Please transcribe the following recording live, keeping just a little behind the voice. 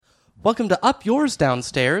Welcome to Up Yours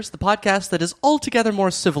Downstairs, the podcast that is altogether more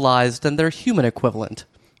civilized than their human equivalent.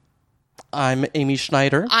 I'm Amy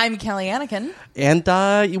Schneider. I'm Kelly Anakin. And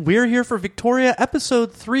we're here for Victoria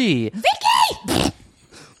Episode 3. Vicky!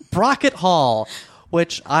 Brocket Hall,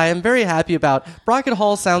 which I am very happy about. Brocket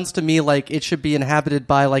Hall sounds to me like it should be inhabited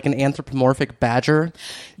by like an anthropomorphic badger.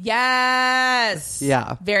 Yes.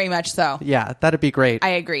 Yeah. Very much so. Yeah, that'd be great. I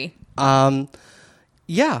agree.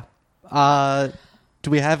 Yeah. Do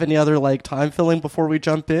we have any other like time filling before we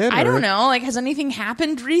jump in? I don't know. Like, has anything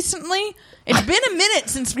happened recently? It's been a minute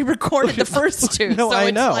since we recorded the first two. No, so I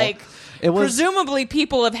it's know. like, presumably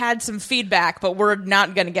people have had some feedback, but we're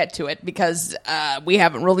not going to get to it because we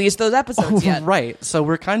haven't released those episodes yet. Right. So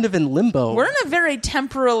we're kind of in limbo. We're in a very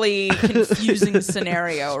temporally confusing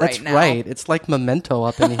scenario right now. That's right. It's like Memento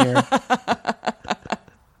up in here.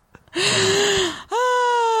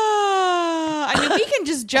 I mean, we can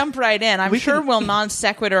just jump right in. I'm sure we'll non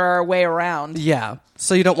sequitur our way around. Yeah.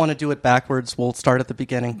 So you don't want to do it backwards. We'll start at the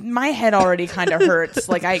beginning. My head already kind of hurts.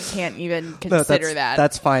 Like, I can't even consider that.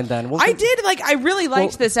 That's fine then. I really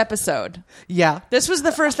liked this episode. Yeah. This was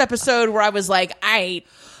the first episode where I was like, I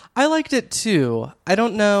liked it too. I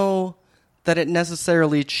don't know that it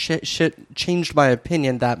necessarily changed my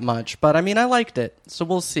opinion that much, but I mean, I liked it, so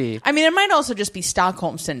we'll see. I mean, it might also just be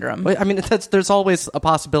Stockholm Syndrome. I mean, there's always a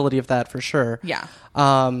possibility of that for sure. Yeah.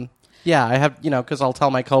 Yeah, I have, because I'll tell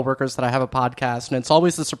my coworkers that I have a podcast, and it's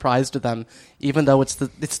always a surprise to them, even though it's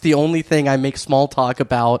the only thing I make small talk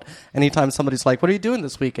about. Anytime somebody's like, "What are you doing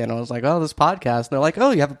this weekend?" I was like, "Oh, this podcast." And they're like, "Oh,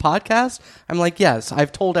 you have a podcast?" I'm like, "Yes,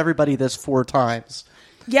 I've told everybody this 4 times."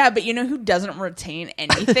 Yeah, but you know who doesn't retain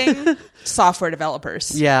anything? Software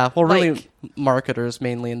developers. Yeah, well, really, marketers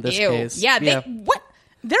mainly in this case. Yeah, what?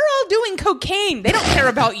 They're all doing cocaine. They don't care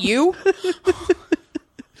about you.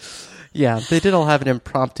 Yeah, they did all have an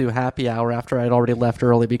impromptu happy hour after I'd already left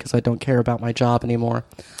early because I don't care about my job anymore.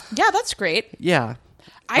 Yeah, that's great. Yeah.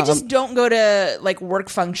 I just don't go to like work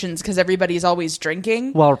functions because everybody's always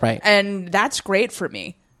drinking. Well, right. And that's great for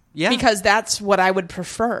me. Yeah. Because that's what I would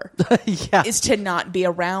prefer. Yeah. Is to not be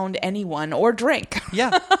around anyone or drink.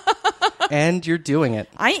 Yeah. And you're doing it.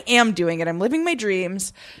 I am doing it. I'm living my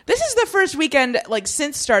dreams. This is the first weekend, like,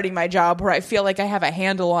 since starting my job where I feel like I have a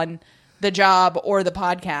handle on the job or the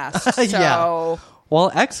podcast. So yeah.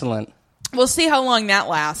 Well, excellent. We'll see how long that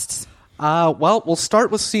lasts. Well, we'll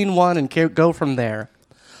start with scene 1 and go from there.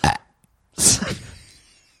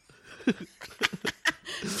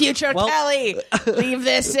 Future Kelly, leave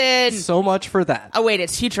this in. So much for that. Oh, wait,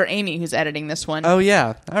 it's future Amy who's editing this one. Oh,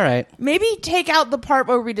 yeah. All right. Maybe take out the part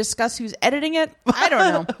where we discuss who's editing it. I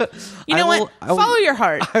don't know. You know what? Follow your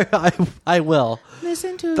heart. I will.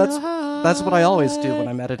 Listen to your heart. That's what I always do when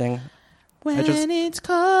I'm editing. When it's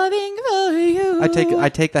calling for you. I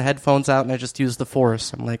take the headphones out and I just use the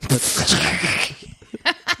force. I'm like...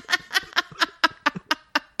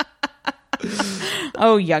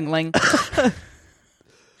 Oh, youngling.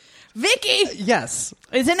 Vicky! Yes.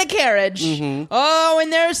 Is in a carriage. Mm-hmm. Oh,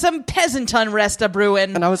 and there's some peasant unrest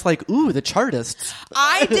a-brewing. And I was like, ooh, the Chartists.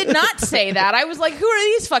 I did not say that. I was like, who are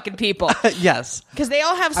these fucking people? Yes. Because they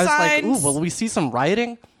all have I was signs. like, ooh, will we see some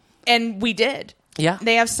rioting? And we did. Yeah.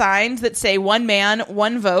 They have signs that say 1 man,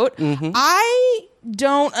 1 vote. Mm-hmm. I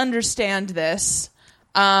don't understand this.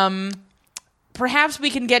 Perhaps we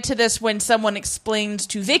can get to this when someone explains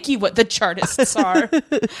to Vicky what the Chartists are.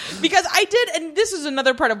 Because I did, and this is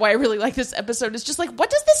another part of why I really like this episode, is just like, what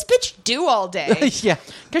does this bitch do all day? Yeah.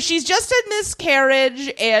 Because she's just in this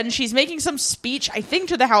carriage, and she's making some speech, I think,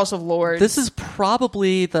 to the House of Lords. This is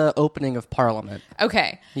probably the opening of Parliament.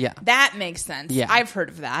 Okay. Yeah. That makes sense. Yeah. I've heard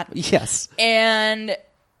of that. Yes. And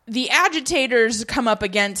the agitators come up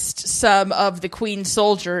against some of the Queen's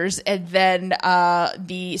soldiers, and then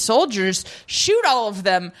the soldiers shoot all of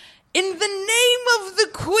them in the name of the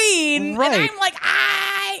Queen. Right. And I'm like,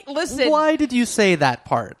 listen. Why did you say that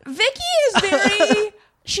part? Vicky is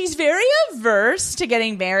she's very averse to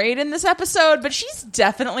getting married in this episode, but she's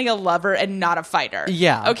definitely a lover and not a fighter.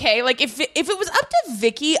 Yeah. Okay? Like, if it was up to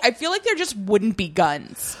Vicky, I feel like there just wouldn't be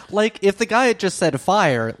guns. Like, if the guy had just said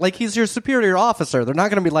fire, like, he's your superior officer, they're not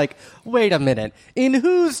going to be like, wait a minute, in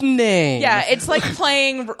whose name? Yeah, it's like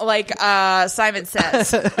playing, like, Simon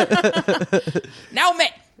Says. Now, men,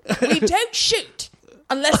 we don't shoot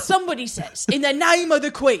unless somebody says, in the name of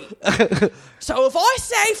the Queen. So if I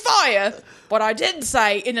say fire, but I didn't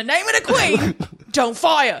say, in the name of the Queen, don't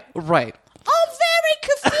fire. Right. I'm very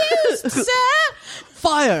confused, sir.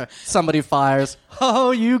 Fire! Somebody fires.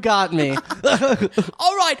 Oh, you got me.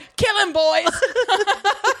 All right, kill him, boys.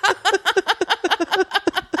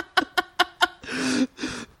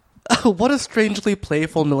 What a strangely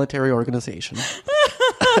playful military organization.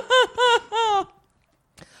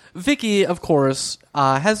 Vicky, of course,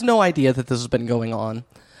 has no idea that this has been going on.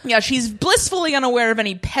 Yeah, she's blissfully unaware of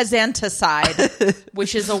any peasanticide,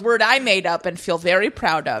 which is a word I made up and feel very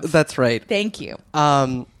proud of. That's right. Thank you.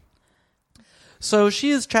 So she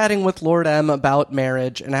is chatting with Lord M about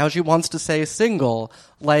marriage and how she wants to stay single,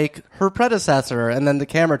 like her predecessor. And then the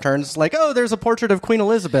camera turns like, oh, there's a portrait of Queen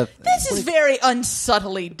Elizabeth. This is very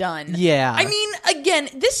unsubtly done. Yeah. I mean, again,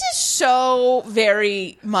 this is so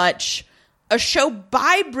very much a show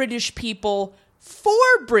by British people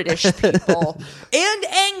for British people and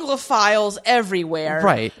Anglophiles everywhere.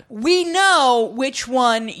 Right. We know which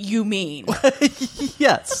one you mean.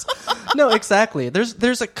 Yes. No, exactly.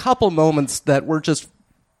 There's a couple moments that were just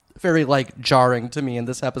very, like, jarring to me in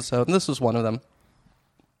this episode, and this was one of them.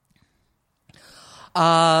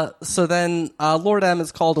 So then Lord M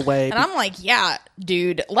is called away. And I'm like, yeah,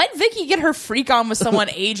 dude, let Vicky get her freak on with someone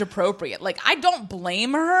age appropriate. Like, I don't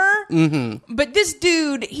blame her. Mm-hmm. But this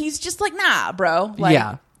dude, he's just like, nah, bro. Like,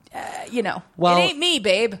 yeah. Well, it ain't me,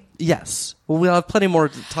 babe. Yes. Well, we'll have plenty more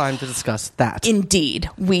time to discuss that. Indeed,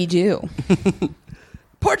 we do.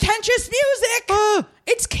 Portentous music!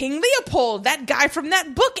 It's King Leopold, that guy from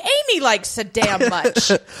that book Amy likes so damn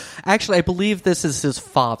much. Actually, I believe this is his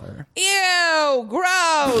father. Ew,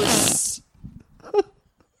 gross.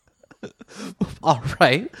 All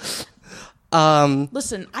right.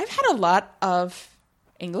 Listen, I've had a lot of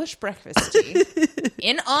English breakfast tea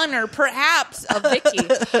in honor, perhaps, of Vicky.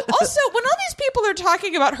 Also, when all these people are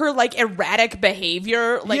talking about her, like, erratic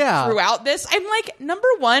behavior, like, throughout this, I'm like, number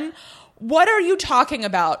one, what are you talking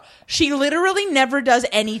about? She literally never does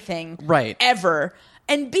anything. Right. Ever.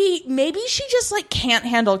 And B, maybe she just, like, can't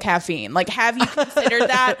handle caffeine. Like, have you considered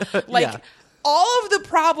that? Like, all of the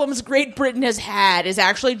problems Great Britain has had is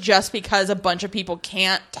actually just because a bunch of people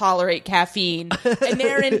can't tolerate caffeine. And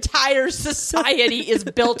their entire society is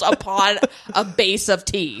built upon a base of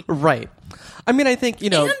tea. Right. I mean, I think,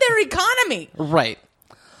 And their economy. Right.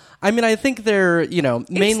 I mean, I think they're, mainly...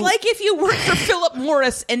 It's like if you worked for Philip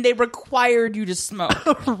Morris and they required you to smoke.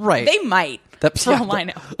 Right. They might, for all I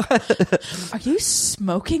know. Are you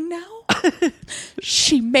smoking now?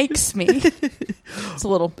 She makes me. It's a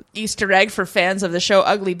little Easter egg for fans of the show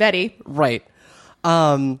Ugly Betty. Right.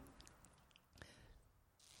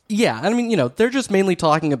 Yeah, I mean, they're just mainly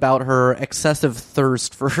talking about her excessive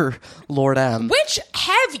thirst for Lord M. Which,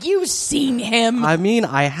 have you seen him? I mean,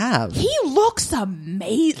 I have. He looks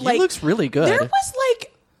amazing. He looks really good. There was,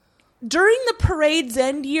 like, during the Parade's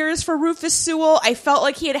End years for Rufus Sewell, I felt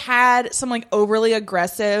like he had some, like, overly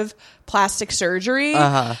aggressive plastic surgery.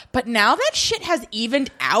 But now that shit has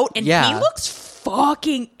evened out, and he looks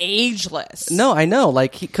fucking ageless. No, I know.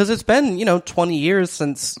 Like, because it's been, 20 years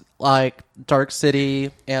since, like, Dark City,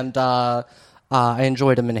 and I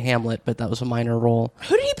enjoyed him in Hamlet, but that was a minor role.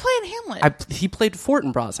 Who did he play in Hamlet? He played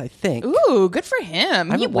Fortinbras, I think. Ooh, good for him.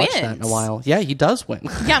 I haven't watched that in a while. Yeah, he does win.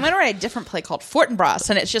 Yeah, I'm going to write a different play called Fortinbras,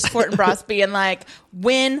 and it's just Fortinbras being like,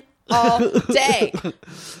 win all day.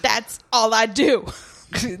 That's all I do.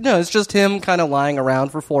 No, it's just him kind of lying around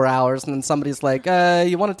for 4 hours, and then somebody's like,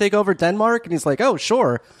 you want to take over Denmark? And he's like, oh,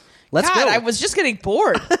 sure. Let's go. I was just getting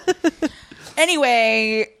bored.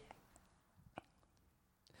 Anyway,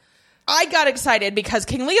 I got excited because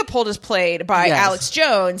King Leopold is played by Alex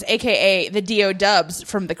Jones, a.k.a. the D.O. Dubs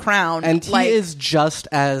from The Crown. And he is just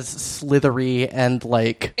as slithery and,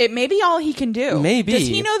 like... It may be all he can do. Maybe. Does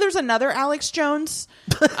he know there's another Alex Jones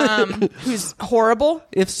who's horrible?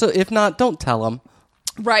 If not, don't tell him.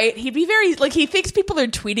 Right. He'd be very, like, he thinks people are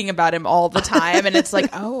tweeting about him all the time, and it's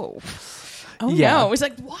like, no. He's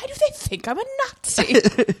like, why do they think I'm a Nazi?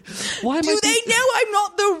 Why do they know I'm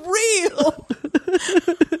not the real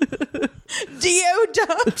D.O.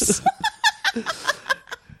 Dubs?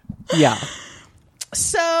 Yeah.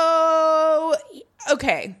 So,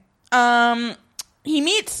 okay. He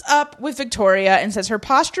meets up with Victoria and says her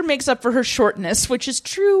posture makes up for her shortness, which is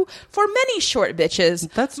true for many short bitches.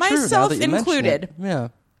 That's myself true, now that you included. mention it. Yeah.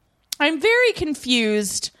 I'm very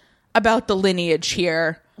confused about the lineage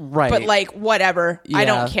here. Right. But, like, whatever. Yeah. I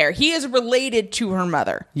don't care. He is related to her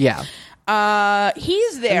mother. Yeah.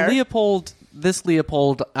 He's there. And this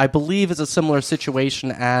Leopold, I believe, is a similar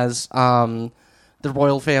situation as the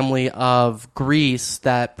royal family of Greece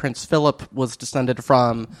that Prince Philip was descended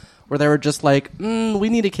from, where they were just like, we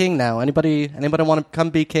need a king now. Anybody want to come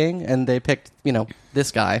be king? And they picked,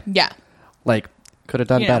 this guy. Yeah. Like, could have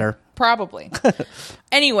done better. Probably.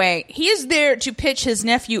 Anyway, he is there to pitch his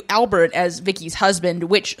nephew Albert as Vicky's husband,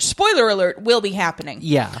 which, spoiler alert, will be happening.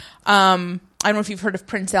 Yeah. I don't know if you've heard of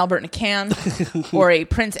Prince Albert in a can or a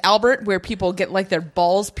Prince Albert where people get, like, their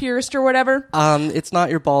balls pierced or whatever. It's not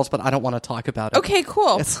your balls, but I don't want to talk about it. Okay,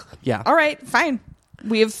 cool. Yeah. All right, fine.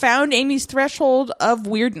 We have found Amy's threshold of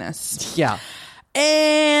weirdness. Yeah.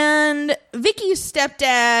 And Vicky's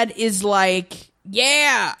stepdad is like,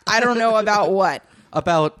 yeah, I don't know about what.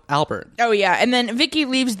 About Albert. Oh, yeah. And then Vicky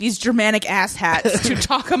leaves these Germanic asshats to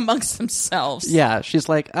talk amongst themselves. Yeah, she's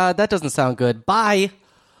like, that doesn't sound good. Bye.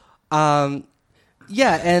 Yeah,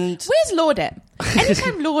 and... Where's Lord M?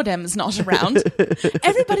 Anytime Lord M is not around,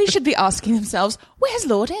 everybody should be asking themselves, where's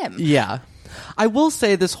Lord M? Yeah. I will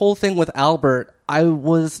say this whole thing with Albert, I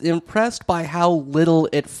was impressed by how little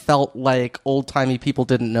it felt like old-timey people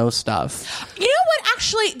didn't know stuff. You know what?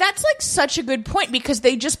 Actually, that's like such a good point because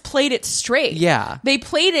they just played it straight. Yeah. They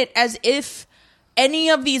played it as if any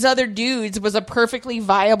of these other dudes was a perfectly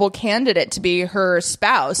viable candidate to be her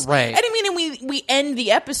spouse. Right. And I mean, and we end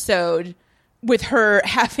the episode with her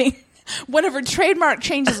having one of her trademark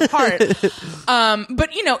changes of heart.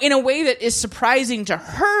 But, you know, in a way that is surprising to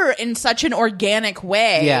her in such an organic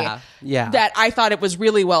way. Yeah. That I thought it was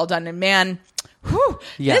really well done. And man... Whew,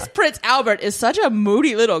 yeah. This Prince Albert is such a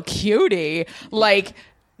moody little cutie. Like,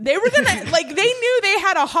 they were gonna, like, they knew they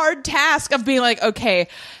had a hard task of being like, okay,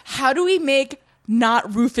 how do we make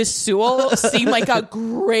not Rufus Sewell seem like a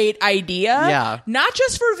great idea? Yeah. Not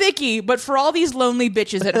just for Vicky, but for all these lonely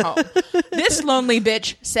bitches at home. This lonely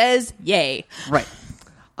bitch says yay. Right.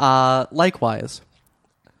 Likewise.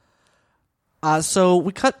 So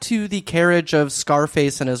we cut to the carriage of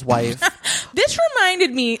Scarface and his wife. This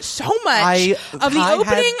reminded me so much of the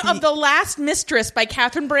opening of The Last Mistress by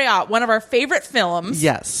Catherine Breillat, one of our favorite films.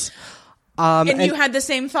 Yes. And you had the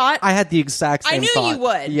same thought? I had the exact same thought. I knew you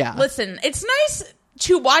would. Yeah. Listen, it's nice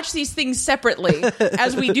to watch these things separately,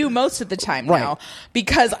 as we do most of the time now,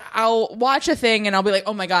 because I'll watch a thing and I'll be like,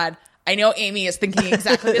 oh my God, I know Amy is thinking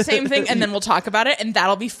exactly the same thing, and then we'll talk about it, and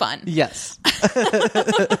that'll be fun. Yes.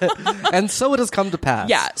 And so it has come to pass.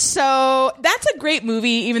 Yeah, so that's a great movie,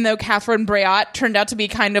 even though Catherine Breillat turned out to be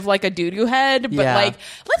kind of like a doo-doo head. But, like,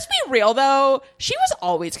 let's be real, though. She was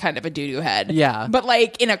always kind of a doo-doo head. Yeah. But,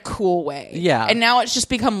 like, in a cool way. Yeah. And now it's just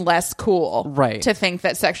become less cool. Right. To think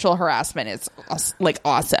that sexual harassment is, like,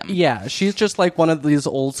 awesome. Yeah, she's just like one of these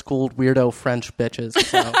old-school weirdo French bitches,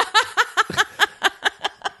 so...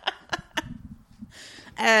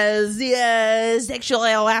 As sexual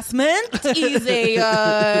harassment is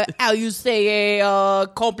a, how you say, a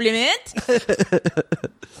compliment.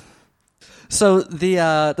 So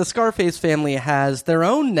the Scarface family has their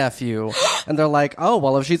own nephew, and they're like, oh,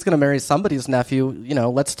 well, if she's going to marry somebody's nephew, you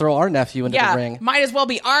know, let's throw our nephew into the ring. Might as well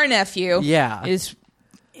be our nephew. Yeah. Is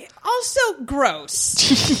also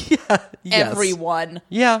gross. Yes. Everyone.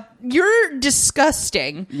 Yeah. You're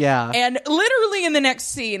disgusting. Yeah. And literally in the next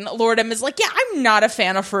scene, Lord M is like, yeah, I'm not a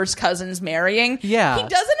fan of first cousins marrying. Yeah. He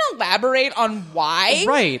doesn't elaborate on why.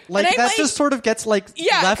 Right. Like, that just sort of gets, like,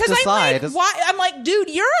 left aside. Why? I'm like,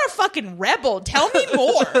 dude, you're a fucking rebel. Tell me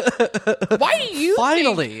more. Why do you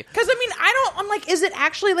Finally. Because, I mean, I'm like, is it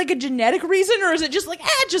actually, like, a genetic reason? Or is it just like,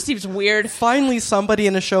 it just seems weird? Finally, somebody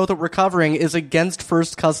in a show that we're covering is against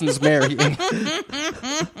first cousins marrying.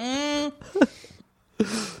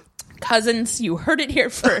 Cousins, you heard it here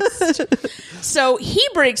first. So he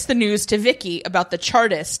breaks the news to Vicky about the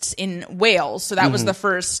Chartists in Wales. So that was the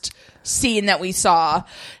first scene that we saw.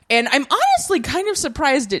 And I'm honestly kind of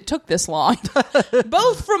surprised it took this long,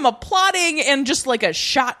 both from a plotting and just like a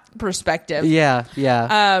shot perspective. Yeah.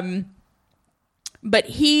 But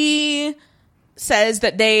he says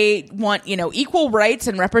that they want, you know, equal rights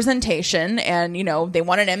and representation, and, you know, they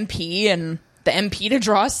want an MP and the MP to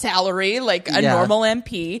draw a salary like a normal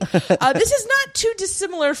MP. This is not too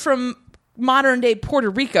dissimilar from modern day Puerto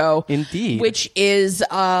Rico. Indeed. Which is in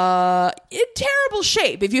terrible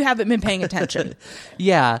shape if you haven't been paying attention.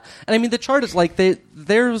 Yeah. And I mean, the chart is like,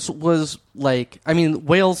 theirs was like, I mean,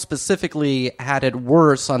 Wales specifically had it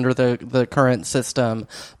worse under the current system,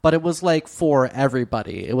 but it was like for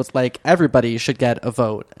everybody. It was like everybody should get a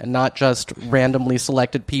vote and not just randomly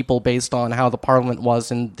selected people based on how the parliament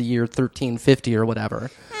was in the year 1350 or whatever.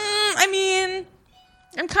 I mean,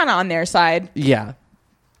 I'm kind of on their side. Yeah.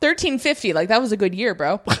 1350, like that was a good year,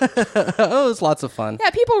 bro. It was lots of fun. Yeah,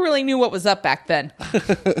 people really knew what was up back then.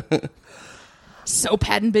 Soap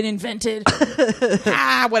hadn't been invented.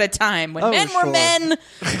 What a time when men were men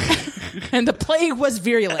and the plague was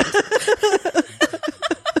virulent.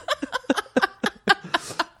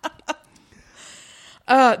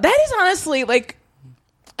 That is honestly, like,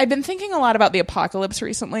 I've been thinking a lot about the apocalypse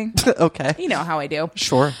recently. Okay. You know how I do.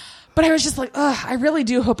 Sure. But I was just like, I really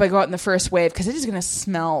do hope I go out in the first wave because it is going to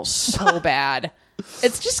smell so bad.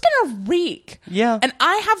 It's just going to reek. Yeah. And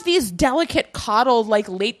I have these delicate, coddled, like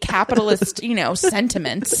late capitalist, you know,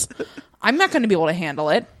 sentiments. I'm not going to be able to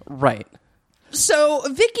handle it. Right. So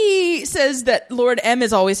Vicky says that Lord M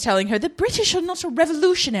is always telling her the British are not a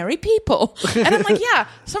revolutionary people. And I'm like, yeah,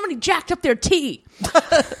 somebody jacked up their tea.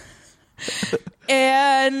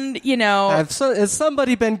 And, you know... has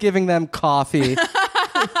somebody been giving them coffee?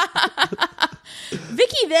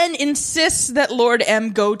 Vicky then insists that Lord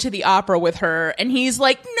M go to the opera with her, and he's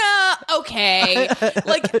like, nah, okay.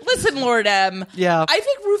 Like, listen, Lord M. Yeah. I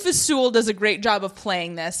think Rufus Sewell does a great job of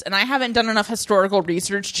playing this, and I haven't done enough historical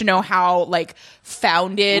research to know how, like,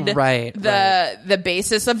 founded the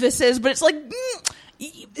basis of this is, but it's like...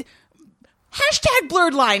 Hashtag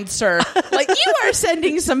blurred lines, sir. Like, you are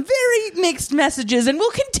sending some very mixed messages and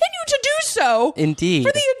will continue to do so. Indeed.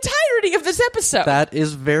 For the entirety of this episode. That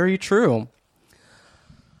is very true.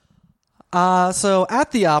 So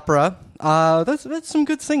at the opera, that's some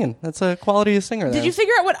good singing. That's a quality singer there. Did you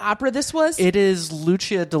figure out what opera this was? It is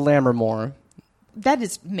Lucia di Lammermoor. That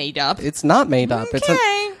is made up. It's not made up.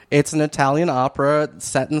 Okay. It's an Italian opera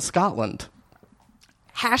set in Scotland.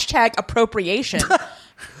 Hashtag appropriation.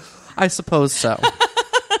 I suppose so.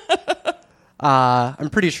 I'm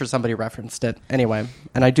pretty sure somebody referenced it anyway,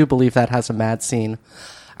 and I do believe that has a mad scene.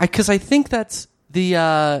 Because I think that's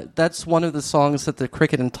one of the songs that the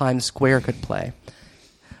cricket in Times Square could play.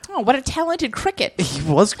 Oh, what a talented cricket! He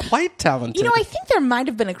was quite talented. You know, I think there might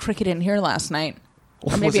have been a cricket in here last night,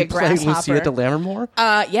 or maybe was he a grasshopper. Lucia di Lammermoor?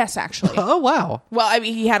 Yes, actually. Oh wow! Well, I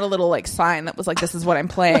mean, he had a little like sign that was like, "This is what I'm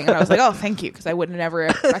playing," and I was like, "Oh, thank you," because I wouldn't have ever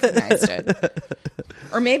recognized it.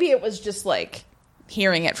 Or maybe it was just like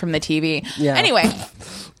hearing it from the TV. Yeah. Anyway.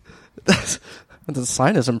 The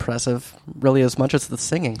sign is impressive, really, as much as the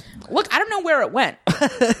singing. Look, I don't know where it went.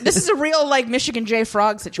 This is a real, like, Michigan J.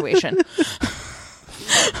 Frog situation.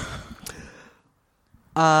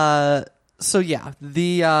 So yeah,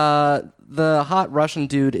 the hot Russian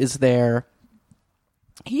dude is there.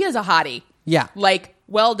 He is a hottie. Yeah. Like,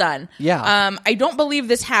 well done. Yeah. I don't believe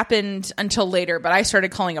this happened until later, but I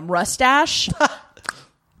started calling him Rustache.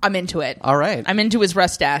 I'm into it. All right. I'm into his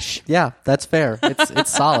Rustache. Yeah, that's fair.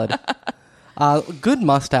 It's solid. Good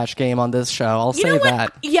mustache game on this show. I'll say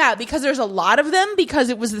that. Yeah, because there's a lot of them because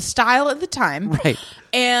it was the style at the time. Right.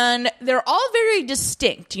 And they're all very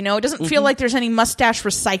distinct. You know, it doesn't feel like there's any mustache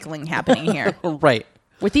recycling happening here. Right.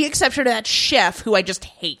 With the exception of that chef who I just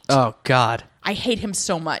hate. Oh, God. I hate him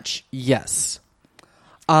so much. Yes.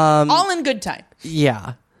 All in good time.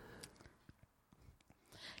 Yeah.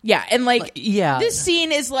 Yeah, and like yeah. This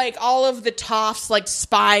scene is like all of the toffs like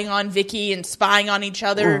spying on Vicky and spying on each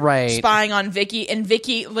other, right. Spying on Vicky, and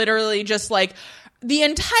Vicky literally just like the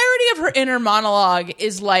entirety of her inner monologue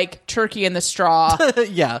is like Turkey in the Straw.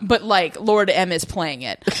 Yeah. But like Lord M is playing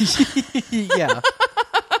it. Yeah.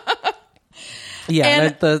 Yeah,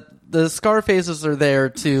 and the Scarfaces are there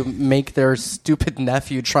to make their stupid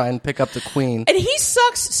nephew try and pick up the queen. And he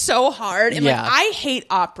sucks so hard. And yeah. like I hate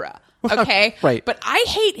opera. Okay? Right. But I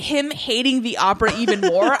hate him hating the opera even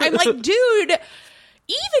more. I'm like, dude,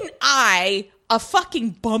 even I, a fucking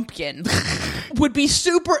bumpkin, would be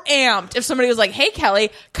super amped if somebody was like, hey, Kelly,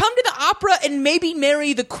 come to the opera and maybe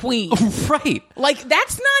marry the queen. Right. Like,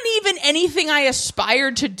 that's not even anything I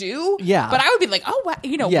aspired to do. Yeah. But I would be like, oh, wow,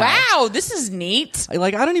 you know, wow, this is neat.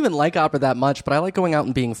 Like, I don't even like opera that much, but I like going out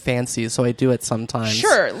and being fancy, so I do it sometimes.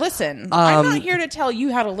 Sure, listen, I'm not here to tell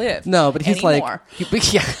you how to live. No, but he's anymore.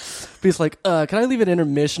 like, yeah. But he's like, can I leave at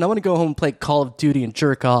intermission? I want to go home and play Call of Duty and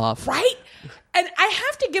jerk off. Right? And I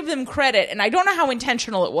have to give them credit, and I don't know how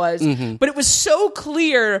intentional it was, but it was so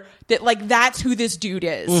clear that, like, that's who this dude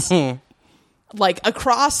is. Like,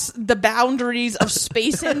 across the boundaries of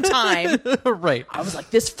space and time. Right. I was like,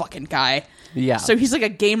 this fucking guy. Yeah. So he's like a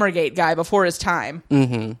Gamergate guy before his time.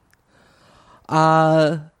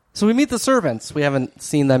 So we meet the servants. We haven't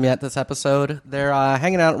seen them yet this episode. They're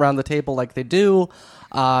hanging out around the table like they do,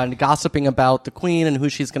 and gossiping about the queen and who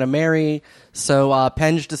she's going to marry. So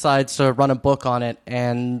Penge decides to run a book on it,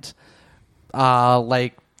 and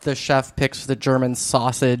like the chef picks the German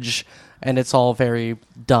sausage, and it's all very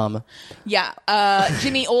dumb. Yeah,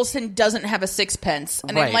 Jimmy Olsen doesn't have a sixpence,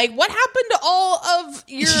 and I'm Right. like, what happened to all of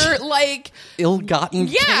your like ill-gotten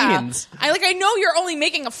gains? I know you're only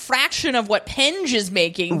making a fraction of what Penge is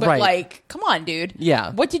making, but Right. like, come on, dude.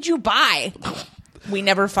 Yeah. What did you buy? We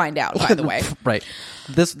never find out, by the way. Right.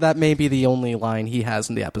 That may be the only line he has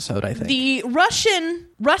in the episode, I think. The Russian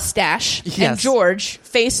Rustache and Yes. George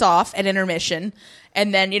face off at intermission.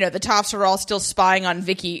 And then, you know, the Toffs are all still spying on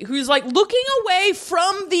Vicky, who's like looking away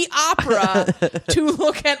from the opera to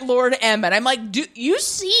look at Lord M. And I'm like, do you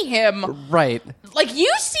see him? Right. Like,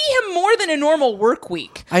 you see him more than a normal work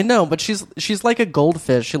week. I know, but she's like a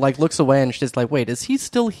goldfish. She like looks away and she's like, wait, is he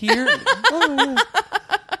still here?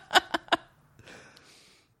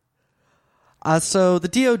 So the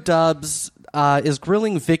D.O. Dubs is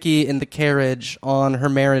grilling Vicky in the carriage on her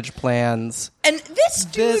marriage plans. And this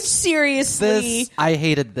dude, seriously... I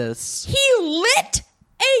hated this. He lit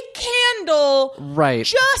a candle Right.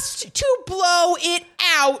 just to blow it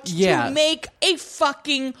out Yeah. to make a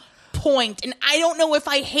fucking point. And I don't know if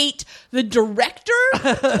I hate the director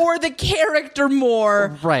or the character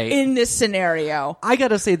more Right. in this scenario. I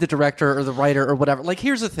gotta say the director or the writer or whatever. Like,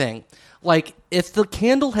 here's the thing. Like, if the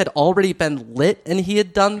candle had already been lit and he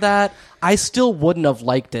had done that, I still wouldn't have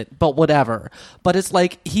liked it, but whatever. But it's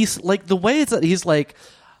like, he's like, the way it's that he's like,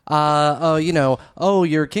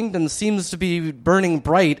 your kingdom seems to be burning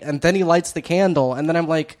bright, and then he lights the candle, and then I'm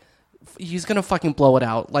like, he's gonna fucking blow it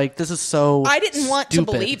out. Like, this is so I didn't want to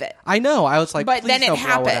stupid. believe it. I know. I was like, But please then it don't blow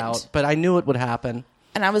happened. it out. But I knew it would happen.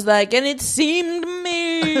 And I was like, and it seemed to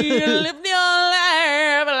me to live your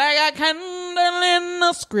life like a candle in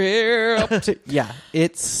a script. Yeah,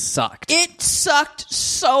 it sucked. It sucked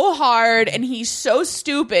so hard, and he's so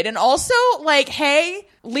stupid. And also, like, hey,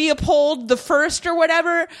 Leopold the First or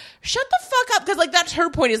whatever, shut the fuck up, because like that's her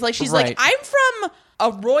point. Is like she's Right. like, I'm from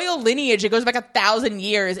a royal lineage. It goes back 1,000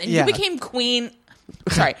 years, and Yeah. you became queen.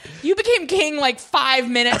 Sorry, you became king like 5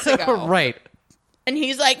 minutes ago, Right. And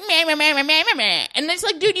he's like, meh, meh, meh, meh, meh, meh, meh. And it's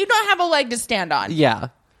like, dude, you don't have a leg to stand on. Yeah.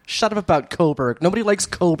 Shut up about Coburg. Nobody likes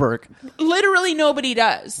Coburg. Literally nobody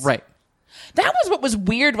does. Right. That was what was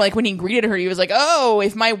weird. Like when he greeted her, he was like, oh,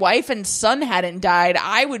 if my wife and son hadn't died,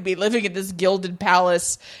 I would be living in this gilded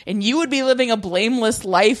palace and you would be living a blameless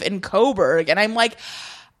life in Coburg. And I'm like,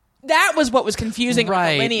 that was what was confusing about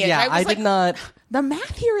the lineage. Yeah, I was like, did not. The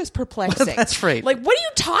math here is perplexing. That's right. Like, what are you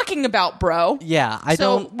talking about, bro? Yeah,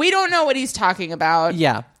 We don't know what he's talking about.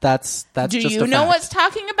 Yeah, that's Do just you a know fact. what's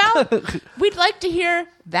talking about? We'd like to hear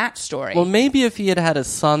that story. Well, maybe if he had had a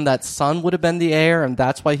son, that son would have been the heir, and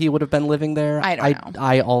that's why he would have been living there. I don't know.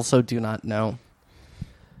 I also do not know.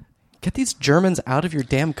 Get these Germans out of your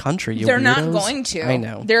damn country, you They're not weirdos. going to. I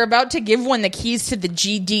know. They're about to give one the keys to the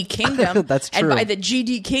GD kingdom. That's And true. by the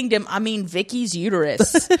GD kingdom, I mean Vicky's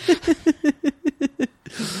uterus.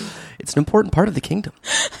 It's an important part of the kingdom.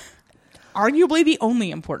 Arguably the only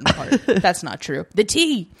important part. That's not true. The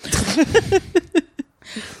T.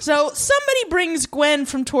 So somebody brings Gwen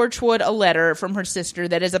from Torchwood a letter from her sister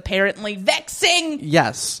that is apparently vexing.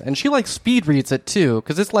 Yes, and she like speed reads it too,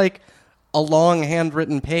 because it's like a long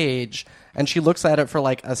handwritten page, and she looks at it for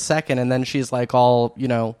like a second, and then she's like all,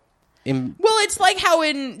 Well, it's like how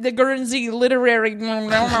in the Guernsey literary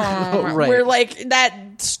where like that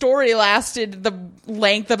story lasted the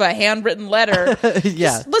length of a handwritten letter. Yeah.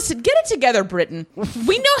 Just, listen, get it together, Britain.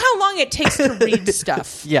 We know how long it takes to read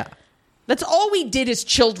stuff. Yeah. That's all we did as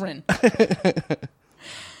children.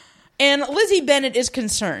 And Lizzie Bennet is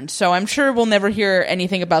concerned, so I'm sure we'll never hear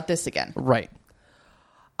anything about this again. Right.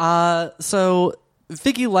 So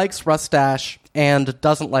Vicky likes Rustache and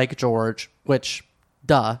doesn't like George, which,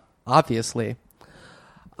 duh, obviously.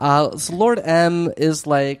 So Lord M is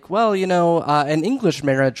like, well, an English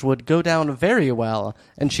marriage would go down very well.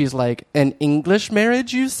 And she's like, an English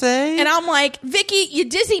marriage, you say? And I'm like, Vicky, you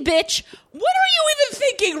dizzy bitch, what are you even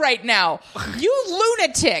thinking right now? You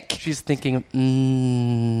lunatic. She's thinking,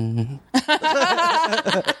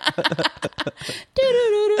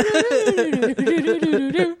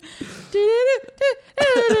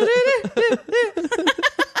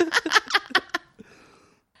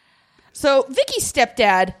 So Vicky's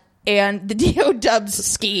stepdad and the D.O. Dubs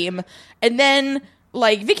scheme, and then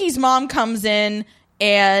like Vicky's mom comes in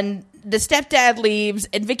and the stepdad leaves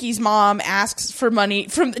and Vicky's mom asks for money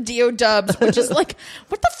from the D.O. Dubs, which is like,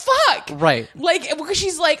 what the fuck? Right. Like, because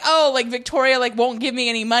she's like, oh, like Victoria like won't give me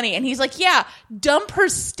any money. And he's like, yeah, dump her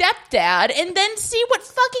stepdad and then see what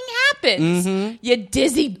fucking happens. You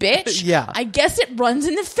dizzy bitch. Yeah. I guess it runs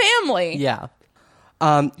in the family. yeah.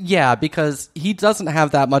 Yeah, because he doesn't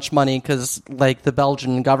have that much money because, like, the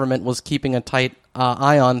Belgian government was keeping a tight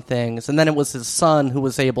eye on things. And then it was his son who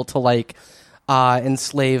was able to, like,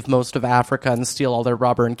 enslave most of Africa and steal all their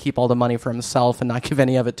rubber and keep all the money for himself and not give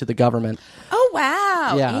any of it to the government. Oh,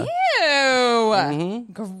 wow. Yeah. Ew.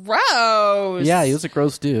 Gross. Yeah, he was a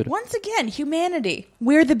gross dude. Once again, humanity.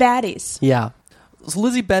 We're the baddies. Yeah. So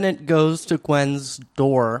Lizzie Bennet goes to Gwen's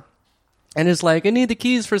door and is like, I need the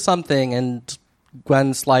keys for something. And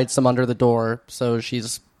Gwen slides them under the door, so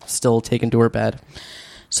she's still taken to her bed.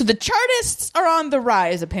 So the Chartists are on the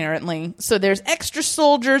rise, apparently. So there's extra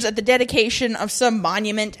soldiers at the dedication of some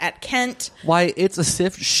monument at Kent. Why, it's as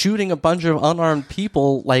if shooting a bunch of unarmed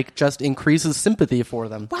people, like, just increases sympathy for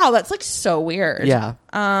them. Wow, that's, like, so weird. Yeah.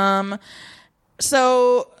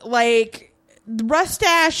 So, like,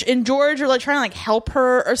 Rustache and George are like trying to like help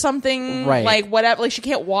her or something. Right. Like whatever. Like she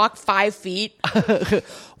can't walk 5 feet.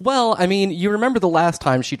 Well, I mean, you remember the last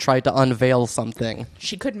time she tried to unveil something.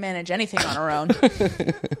 She couldn't manage anything on her own.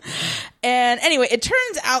 And anyway, it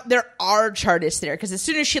turns out there are Chartists there because as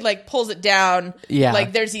soon as she like pulls it down,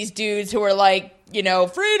 like there's these dudes who are like, you know,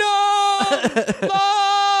 freedom,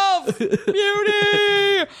 love,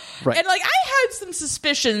 beauty. Right. And like I had some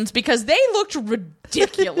suspicions because they looked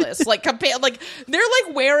ridiculous. Like they're like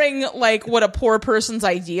wearing like what a poor person's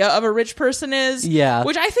idea of a rich person is. Yeah.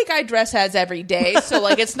 Which I think I dress as every day. So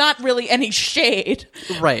like it's not really any shade.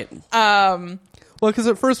 Right. Well, because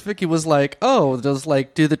at first Vicky was like, "Oh,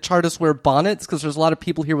 do the Chartists wear bonnets? Because there's a lot of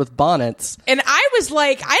people here with bonnets." And I was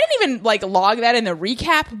like, I didn't even like log that in the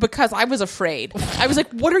recap because I was afraid. I was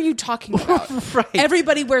like, "What are you talking about? Right.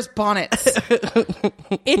 Everybody wears bonnets.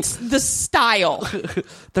 It's the style."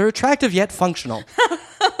 They're attractive yet functional.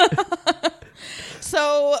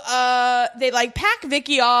 So they like pack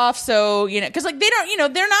Vicky off. So you know, because like they don't, you know,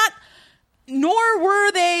 they're not. Nor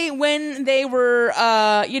were they when they were,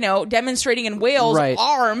 demonstrating in Wales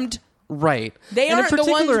armed. Right. They aren't the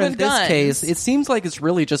ones with in this guns. case, it seems like it's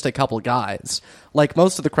really just a couple guys. Like,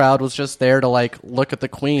 most of the crowd was just there to, like, look at the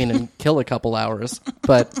Queen and kill a couple hours.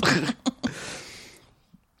 But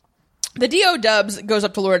the D.O. Dubs goes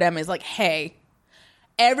up to Lord M and is like, hey,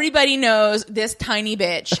 everybody knows this tiny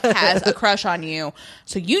bitch has a crush on you.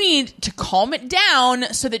 So you need to calm it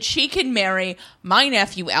down so that she can marry my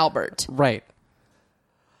nephew, Albert. Right.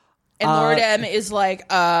 And Lord M is like,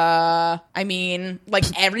 I mean, like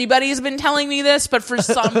everybody's been telling me this, but for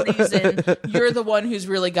some reason, you're the one who's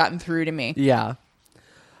really gotten through to me. Yeah.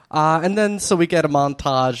 And then, so we get a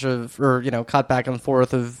montage of, or, you know, cut back and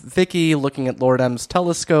forth of Vicky looking at Lord M's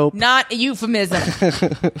telescope. Not a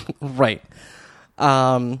euphemism. Right.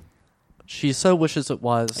 She so wishes it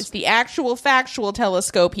was. It's the actual factual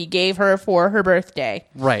telescope he gave her for her birthday.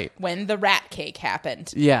 Right. When the rat cake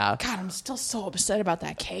happened. Yeah. God, I'm still so upset about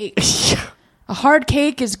that cake. A hard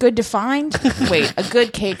cake is good to find? Wait, a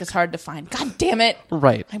good cake is hard to find. God damn it.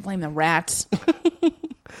 Right. I blame the rats.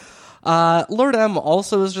 Lord M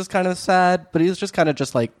also is just kind of sad, but he's just kind of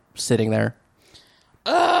just like sitting there.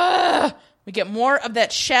 We get more of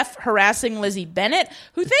that chef harassing Lizzie Bennett,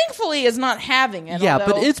 who thankfully is not having it. Yeah,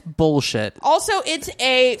 but it's bullshit. Also, it's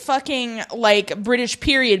a fucking, like, British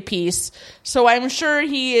period piece, so I'm sure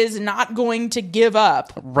he is not going to give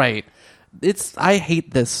up. Right. I hate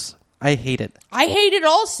this. I hate it. I hate it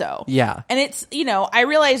also. Yeah. And it's, you know, I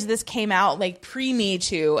realize this came out, like, pre-Me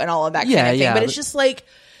Too and all of that kind of thing, but it's just, like,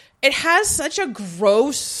 it has such a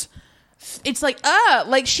gross... It's like,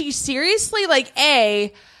 she seriously, like,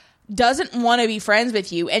 A... doesn't want to be friends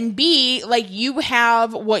with you, and B, like, you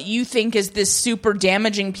have what you think is this super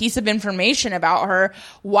damaging piece of information about her.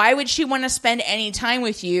 Why would she want to spend any time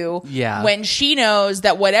with you when she knows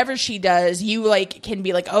that whatever she does, you, like, can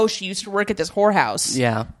be like, oh, she used to work at this whorehouse.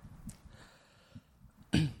 Yeah.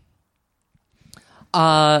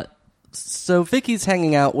 So Vicky's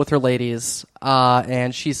hanging out with her ladies,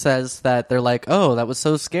 and she says that they're like, oh, that was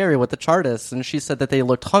so scary with the Chartists, and she said that they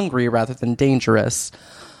looked hungry rather than dangerous.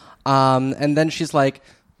 And then she's like,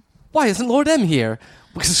 why isn't Lord M here?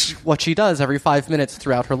 Which is what she does every 5 minutes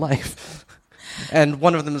throughout her life. And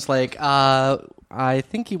one of them is like, I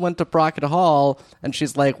think he went to Brockett Hall. And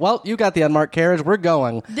she's like, well, you got the unmarked carriage. We're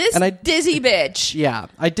going. This dizzy bitch. Yeah.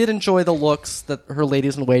 I did enjoy the looks that her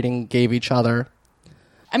ladies in waiting gave each other.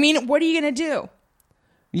 I mean, what are you going to do?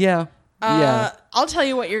 Yeah. Yeah. I'll tell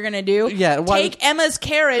you what you're going to do. Yeah. Take Emma's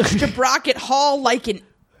carriage to Brockett Hall like an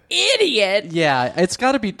idiot. Yeah, it's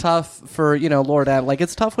got to be tough for, you know, Lord M. Like,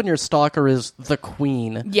 it's tough when your stalker is the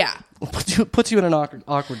Queen. Yeah. Puts you in an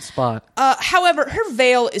awkward spot. However, her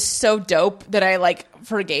veil is so dope that I, like,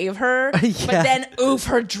 forgave her. Yeah. But then, oof,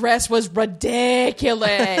 her dress was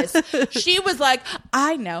ridiculous. She was like,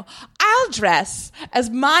 I know, I'll dress as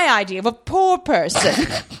my idea of a poor person.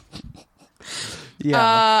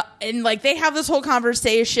 Yeah. And like they have this whole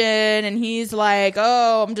conversation and he's like,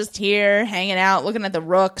 oh, I'm just here hanging out, looking at the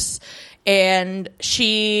rooks. And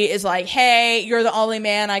she is like, hey, you're the only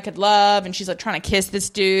man I could love. And she's like trying to kiss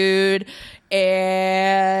this dude.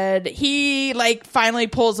 And he like finally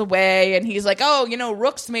pulls away and he's like, oh, you know,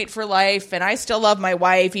 Rook's mate for life. And I still love my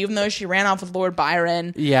wife, even though she ran off with Lord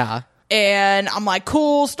Byron. Yeah. And I'm like,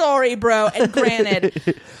 cool story, bro. And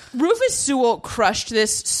granted, Rufus Sewell crushed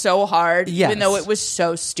this so hard, even though it was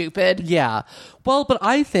so stupid. Yeah. Well, but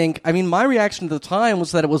I mean, my reaction at the time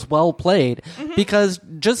was that it was well played, because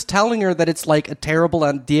just telling her that it's like a terrible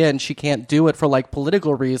idea and she can't do it for like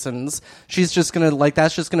political reasons, she's just gonna like,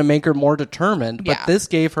 that's just gonna make her more determined. But this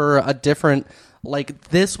gave her a different like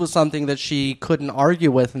this was something that she couldn't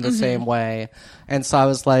argue with in the same way. And so I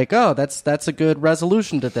was like, oh, that's a good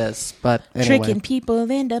resolution to this. But anyway. Tricking people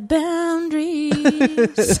into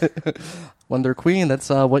boundaries. When they're queen, that's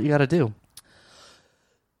what you got to do.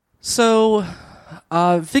 So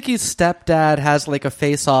Vicky's stepdad has like a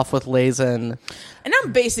face-off with Lazen. And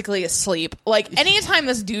I'm basically asleep. Like, anytime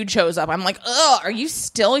this dude shows up, I'm like, ugh, are you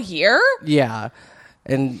still here? Yeah.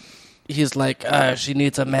 And he's like, she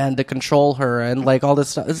needs a man to control her and like all this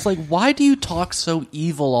stuff. It's like, why do you talk so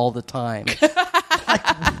evil all the time?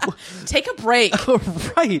 Take a break.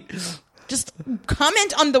 Right. Just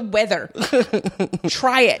comment on the weather.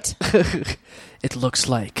 Try it. It looks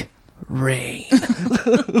like rain.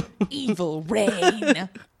 Evil rain.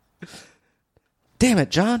 Damn it,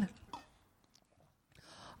 John.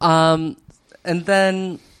 And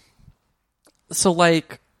then, so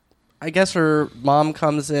like, I guess her mom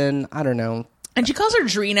comes in, I don't know. And she calls her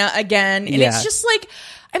Drina again. And it's just like,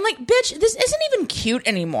 I'm like, bitch, this isn't even cute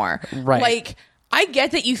anymore. Right. Like, I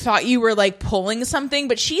get that you thought you were like pulling something,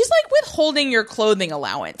 but she's like withholding your clothing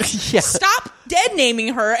allowance. Yeah. Stop dead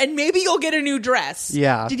naming her and maybe you'll get a new dress.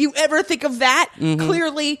 Yeah. Did you ever think of that?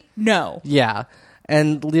 Clearly, no. Yeah.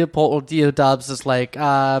 And Leopoldo Dubs is like,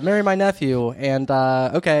 marry my nephew. And,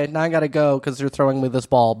 okay, now I gotta go because you're throwing me this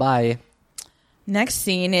ball. Bye. Next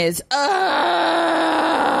scene is,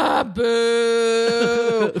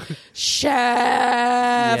 boo, chef.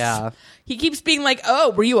 Yeah. He keeps being like,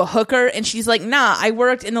 oh, were you a hooker? And she's like, nah, I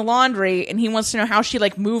worked in the laundry. And he wants to know how she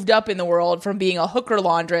like moved up in the world from being a hooker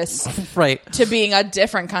laundress Right. to being a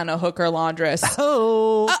different kind of hooker laundress.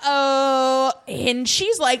 Oh. Uh-oh. And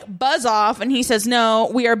she's like, buzz off. And he says, no,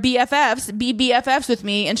 we are BFFs. Be BFFs with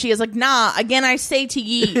me. And she is like, nah, again, I say to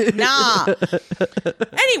ye, nah.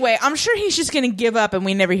 Anyway, I'm sure he's just going to give up and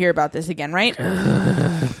we never hear about this again, right?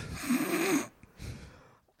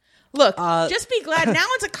 Look, just be glad now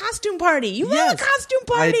it's a costume party. You love a costume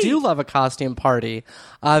party. I do love a costume party.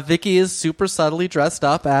 Vicky is super subtly dressed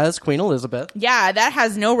up as Queen Elizabeth. Yeah, that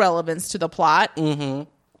has no relevance to the plot. Mm-hmm.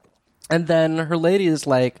 And then her lady is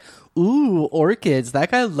like, ooh, orchids, that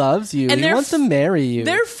guy loves you. And he wants to marry you.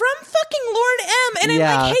 They're from fucking Lord M. And I'm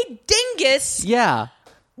like, hey, dingus. Yeah.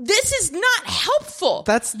 This is not helpful.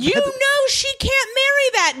 You that- know she can't marry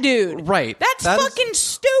that dude. Right. That's That is- fucking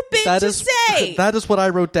stupid to say. That is what I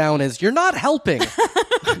wrote down is, you're not helping.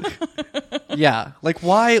 Yeah. Like,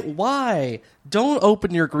 why? Don't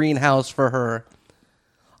open your greenhouse for her.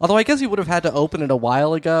 Although I guess he would have had to open it a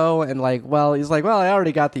while ago, and like, well, he's like, well, I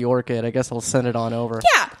already got the orchid. I guess I'll send it on over.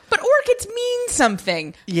 Yeah, but orchids mean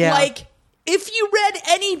something. Yeah. Like, if you read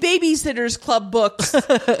any Babysitters Club books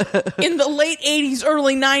in the late 80s,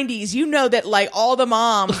 early 90s, you know that, like, all the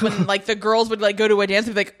moms, when, like, the girls would, like, go to a dance,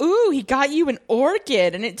 would be like, ooh, he got you an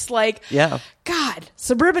orchid. And it's like, Yeah. God,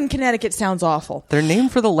 suburban Connecticut sounds awful. They're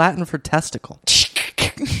named for the Latin for testicle.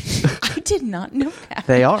 I did not know that.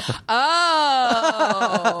 They are.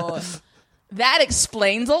 Oh, that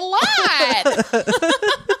explains a lot.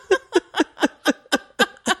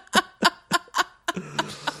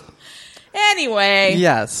 Anyway.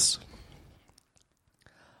 Yes.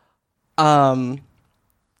 That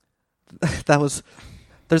was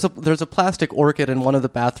there's a plastic orchid in one of the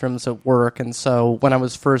bathrooms at work, and so when I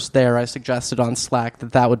was first there, I suggested on Slack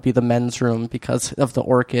that would be the men's room because of the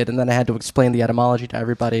orchid, and then I had to explain the etymology to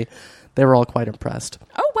everybody. They were all quite impressed.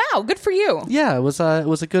 Oh wow, good for you. Yeah, it was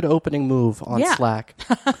a good opening move on Slack.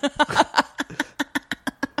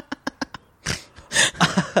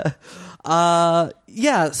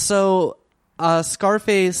 Yeah, so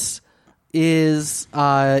Scarface is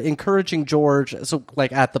encouraging George, so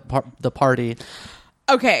like at the party.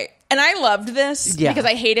 Okay, and I loved this Yeah. because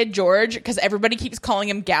I hated George because everybody keeps calling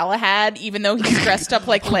him Galahad even though he's dressed up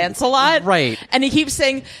like Lancelot. Right. And he keeps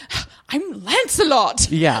saying, I'm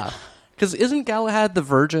Lancelot. Yeah, because isn't Galahad the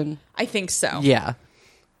virgin? I think so. Yeah.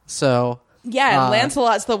 So Yeah, and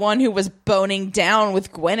Lancelot's the one who was boning down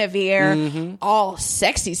with Guinevere, all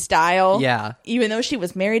sexy style. Yeah. Even though she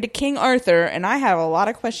was married to King Arthur, and I have a lot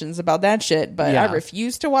of questions about that shit, but Yeah. I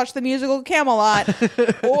refuse to watch the musical Camelot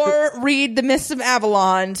or read The Mists of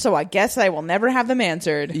Avalon, so I guess I will never have them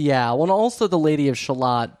answered. yeah, well, also the Lady of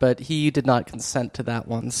Shalott, but he did not consent to that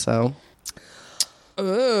one. So,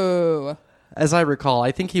 Ooh. as I recall,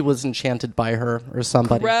 I think he was enchanted by her or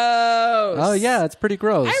somebody. Gross. Oh yeah, it's pretty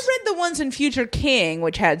gross. I read the ones in Future King,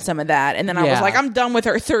 which had some of that, and then I was Yeah. like, I'm done with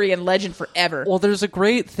Arthurian legend forever. Well, there's a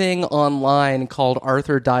great thing online called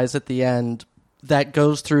Arthur Dies at the End that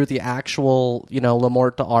goes through the actual, Le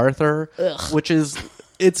Mort to Arthur, which is,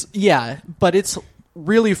 but it's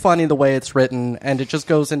really funny the way it's written, and it just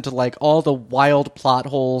goes into like all the wild plot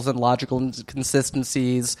holes and logical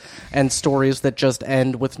inconsistencies and stories that just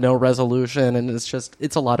end with no resolution, and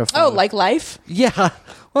it's a lot of fun. Oh, like life? Yeah.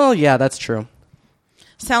 Well, yeah, that's true.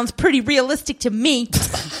 Sounds pretty realistic to me.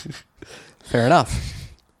 Fair enough.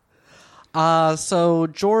 So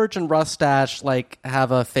George and Rustache like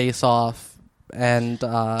have a face-off. And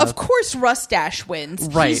of course Rustache wins.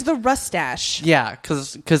 Right. He's the Rustache. Yeah,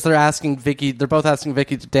 because they're both asking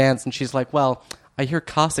Vicky to dance, and she's like, well, I hear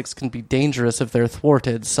Cossacks can be dangerous if they're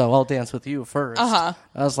thwarted, so I'll dance with you first. Uh-huh.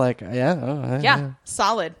 I was like, yeah. Yeah,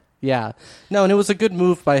 solid. Yeah. No, and it was a good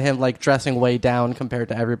move by him, like, dressing way down compared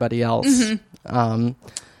to everybody else. Mm-hmm.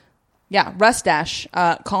 Yeah,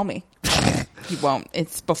 Rustache, call me. He won't.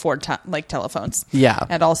 It's before telephones. Yeah.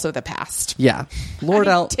 And also the past. Yeah. Lord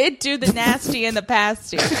Al did do the nasty in the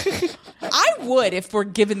past here. I would if we're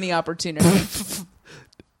given the opportunity.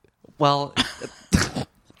 Well,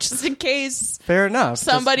 just in case fair enough.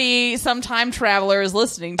 Some time traveler is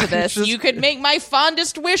listening to this. You could make my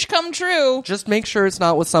fondest wish come true. Just make sure it's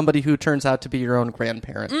not with somebody who turns out to be your own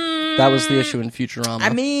grandparent. That was the issue in Futurama. I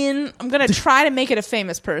mean, I'm going to try to make it a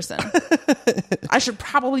famous person. I should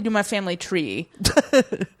probably do my family tree.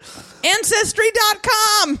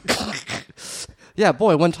 Ancestry.com! Yeah,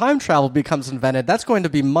 boy, when time travel becomes invented, that's going to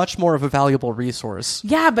be much more of a valuable resource.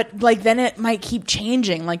 Yeah, but like then it might keep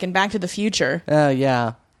changing, like in Back to the Future.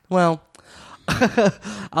 Yeah. Well,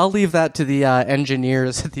 I'll leave that to the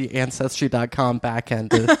engineers at the Ancestry.com backend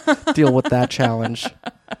to deal with that challenge.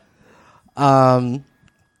 That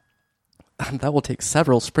will take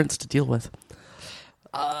several sprints to deal with.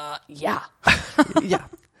 Yeah. Yeah.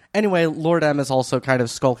 Anyway, Lord M is also kind of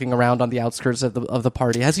skulking around on the outskirts of the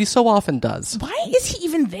party, as he so often does. Why is he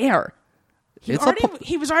even there? He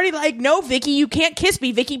was already like, no, Vicky, you can't kiss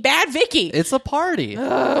me, Vicky. Bad Vicky. It's a party.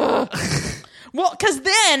 Well, because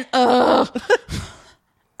then...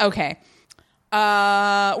 Okay.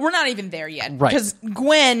 We're not even there yet. Right. Because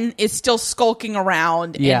Gwen is still skulking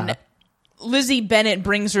around. Yeah. And Lizzie Bennett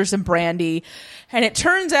brings her some brandy. And it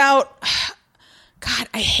turns out... God,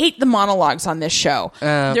 I hate the monologues on this show.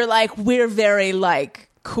 They're like, we're very, like,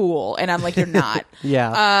 cool. And I'm like, you're not.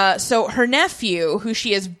 Yeah. So her nephew, who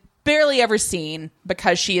she has barely ever seen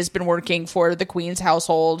because she has been working for the Queen's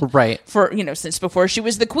household. Right. For, since before she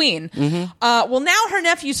was the Queen. Mm-hmm. Well, now her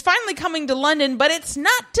nephew's finally coming to London, but it's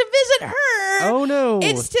not to visit her. Oh, no.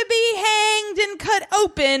 It's to be hanged and cut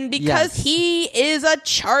open because he is a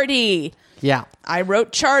Charty. Yeah. I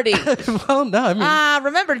wrote Charty. Well, no, I mean...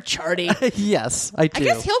 remember Charty? Yes, I do. I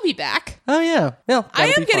guess he'll be back. Oh, yeah.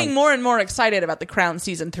 I am getting more and more excited about The Crown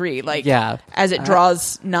Season 3, yeah. as it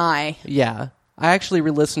draws nigh. Yeah. I actually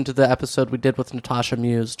re-listened to the episode we did with Natasha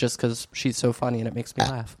Muse just because she's so funny and it makes me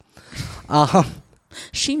laugh.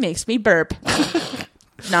 She makes me burp.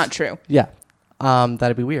 Not true. Yeah.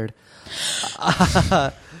 That'd be weird.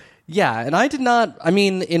 Yeah, and I did not, I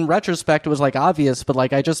mean, in retrospect, it was, obvious, but,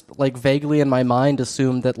 I just, vaguely in my mind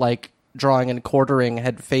assumed that, drawing and quartering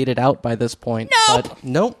had faded out by this point. Nope. But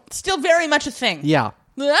nope. Still very much a thing. Yeah.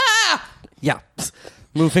 Ah! Yeah.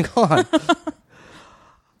 Moving on.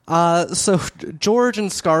 So George and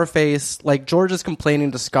Scarface, George is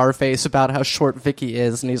complaining to Scarface about how short Vicky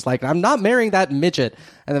is, and he's like, I'm not marrying that midget.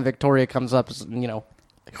 And then Victoria comes up,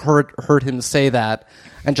 heard him say that,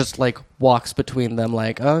 and just walks between them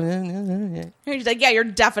He's like, yeah, you're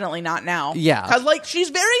definitely not now. Yeah. Because she's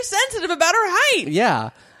very sensitive about her height.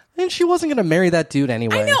 Yeah. And she wasn't going to marry that dude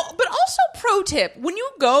anyway. I know, but also pro tip, when you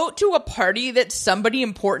go to a party that somebody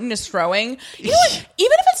important is throwing, even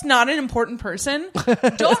if it's not an important person,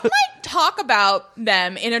 don't talk about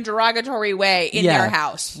them in a derogatory way in their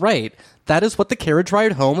house. Right. That is what the carriage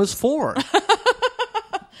ride home is for.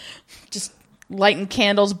 Just lighting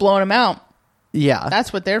candles, blowing them out. Yeah.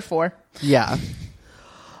 That's what they're for. Yeah.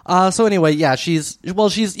 So anyway, yeah, she's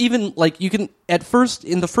even, you can,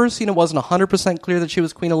 in the first scene, it wasn't 100% clear that she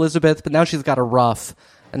was Queen Elizabeth, but now she's got a ruff,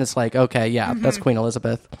 and it's okay, yeah, that's Queen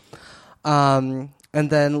Elizabeth. And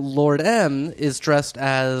then Lord M is dressed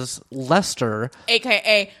as Lester.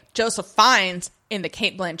 AKA Joseph Fiennes in the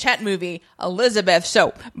Cate Blanchett movie, Elizabeth,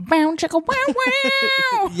 so, bow chicka wow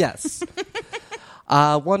wow. Yes.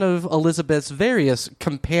 One of Elizabeth's various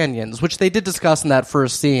companions, which they did discuss in that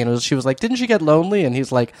first scene. She was like, didn't she get lonely? And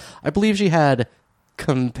he's like, I believe she had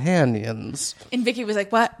companions. And Vicky was like,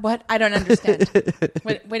 what? I don't understand.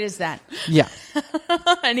 What is that? Yeah.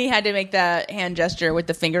 And he had to make the hand gesture with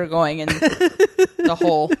the finger going and the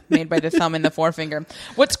hole made by the thumb and the forefinger.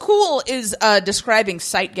 What's cool is describing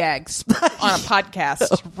sight gags on a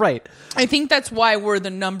podcast. Right. I think that's why we're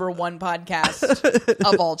the #1 podcast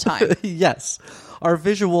of all time. Yes. our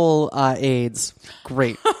visual aids.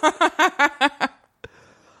 Great.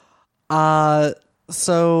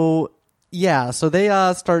 So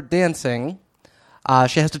they start dancing.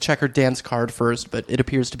 She has to check her dance card first, but it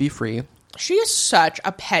appears to be free. She is such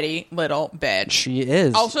a petty little bitch. She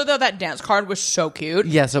is. Also, though, that dance card was so cute.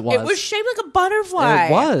 Yes, it was. It was shaped like a butterfly.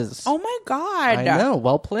 It was. Oh my god. I know.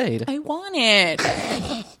 Well played. I want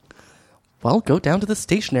it. Well, go down to the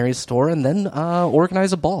stationery store and then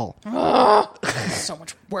organize a ball. So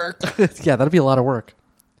much work. Yeah, that'll be a lot of work.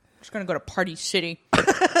 I'm just gonna go to Party City.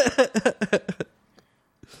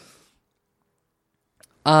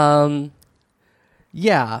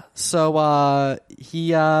 Yeah, so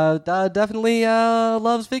he definitely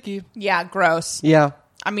loves Vicky. Yeah, gross. Yeah.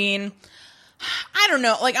 I mean, I don't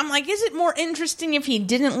know. Like, I'm like, is it more interesting if he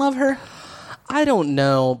didn't love her? I don't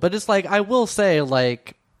know, but it's like, I will say,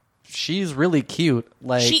 like, she's really cute.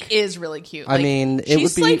 Like, She is really cute. I mean, it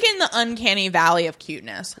she's would be like in the uncanny valley of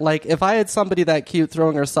cuteness. like, if I had somebody that cute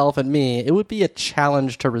throwing herself at me, it would be a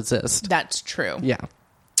challenge to resist. That's true. Yeah.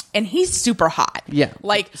 And he's super hot. Yeah.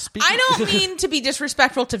 Like, I don't mean to be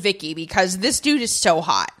disrespectful to Vicky because this dude is so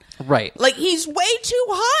hot. Right. Like, he's way too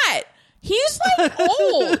hot. He's like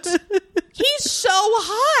old. He's so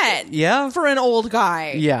hot. Yeah. For an old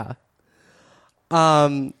guy. Yeah.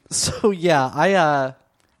 So yeah, yeah.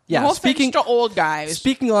 No offense to old guys.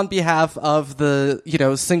 Speaking on behalf of the,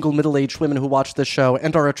 single middle-aged women who watch the show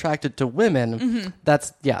and are attracted to women,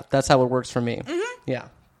 that's how it works for me. Yeah.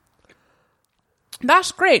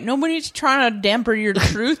 That's great. Nobody's trying to damper your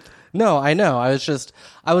truth. No, I know. I was just,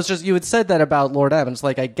 you had said that about Lord M. It's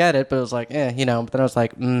like, I get it, but it was like, but then I was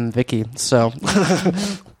like, Vicky. So.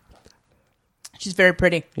 She's very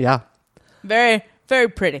pretty. Yeah. Very, very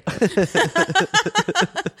pretty.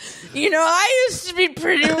 I used to be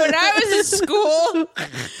pretty when I was in school.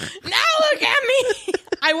 Now look at me.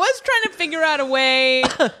 I was trying to figure out a way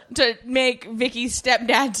to make Vicky's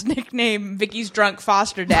stepdad's nickname Vicky's drunk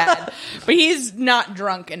foster dad, but he's not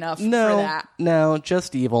drunk enough for that. No,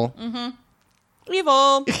 just evil.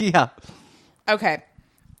 Evil. Yeah. Okay.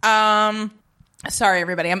 Sorry,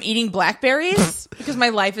 everybody. I'm eating blackberries because my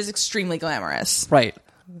life is extremely glamorous. Right.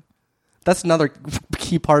 That's another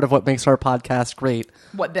key part of what makes our podcast great.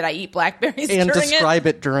 What, did I eat blackberries and during describe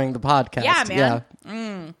it during the podcast. Yeah, man.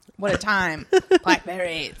 Yeah. What a time.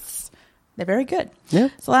 Blackberries. They're very good. Yeah.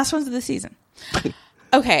 It's the last ones of the season.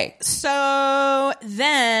 Okay, so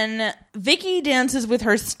then Vicky dances with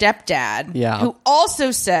her stepdad, who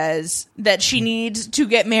also says that she needs to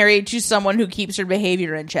get married to someone who keeps her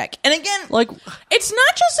behavior in check. And again, it's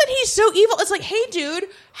not just that he's so evil. It's like, hey, dude,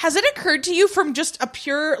 has it occurred to you from just a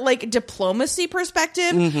pure, diplomacy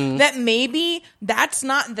perspective that maybe that's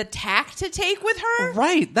not the tack to take with her?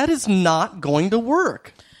 Right. That is not going to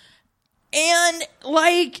work. And,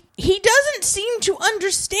 he doesn't seem to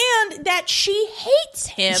understand that she hates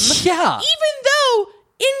him. Yeah. Even though,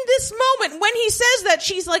 in this moment, when he says that,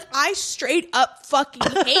 she's like, I straight up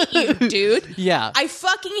fucking hate you, dude. Yeah. I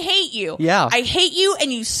fucking hate you. Yeah. I hate you,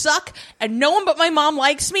 and you suck, and no one but my mom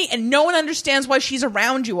likes me, and no one understands why she's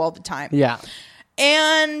around you all the time. Yeah.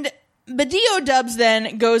 And Badio Dubs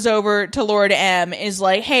then goes over to Lord M, is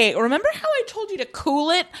like, hey, remember how I told you to cool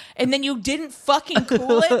it and then you didn't fucking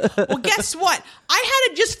cool it? Well, guess what? I had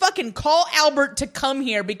to just fucking call Albert to come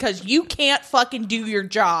here because you can't fucking do your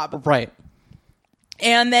job. Right.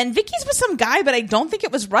 And then Vicky's with some guy, but I don't think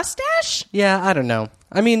it was Rustache. Yeah, I don't know.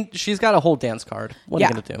 I mean, she's got a whole dance card. What are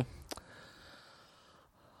you going to do?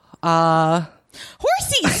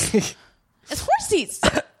 Horsies! It's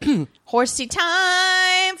horsies! Horsey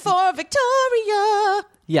time for Victoria.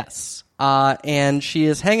 Yes. And she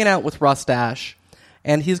is hanging out with Rustache,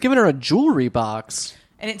 and he's giving her a jewelry box.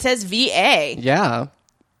 And it says VA. Yeah.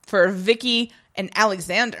 For Vicky and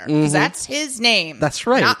Alexander. Because that's his name. That's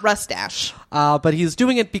right. Not Rustache. But he's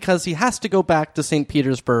doing it because he has to go back to St.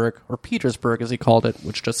 Petersburg, or Petersburg as he called it,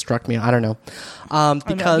 which just struck me. I don't know.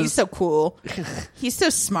 Because he's so cool. He's so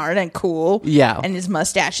smart and cool. Yeah. And his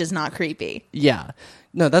mustache is not creepy. Yeah.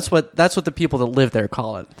 No, that's what the people that live there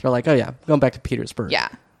call it. They're like, oh yeah, going back to Petersburg. Yeah.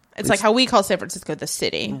 It's like how we call San Francisco the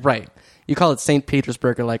city. Right. You call it St.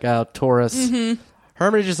 Petersburg, or like, oh, tourists.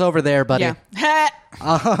 Hermitage is over there, buddy. Yeah.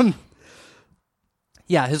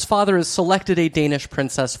 Yeah, his father has selected a Danish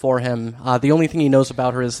princess for him. The only thing he knows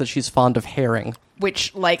about her is that she's fond of herring.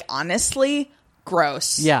 Which, honestly,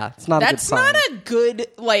 gross. Yeah, it's not a good sign. That's not a good,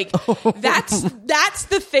 that's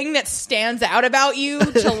the thing that stands out about you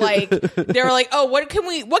to, they're like, oh, what can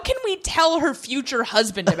we tell her future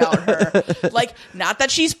husband about her? Not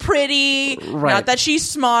that she's pretty, right. Not that she's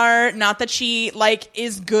smart, not that she,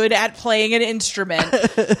 is good at playing an instrument.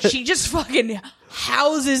 She just fucking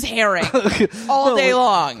houses herring all day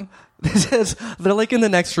long. They're like in the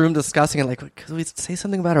next room discussing it, like, could we say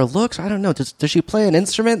something about her looks? I don't know. Does she play an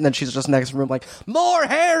instrument? And then she's just next room like, more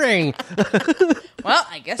herring! Well,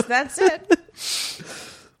 I guess that's it.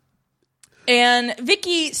 And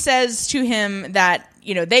Vicky says to him that,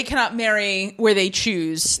 you know, they cannot marry where they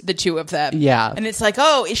choose, the two of them. Yeah. And it's like,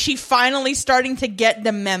 oh, is she finally starting to get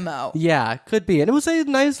the memo? Yeah, could be. And it was a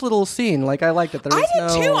nice little scene. Like, I liked it. I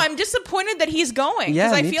did too. I'm disappointed that he's going.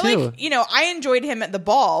 Yeah, I me feel too. like, you know, I enjoyed him at the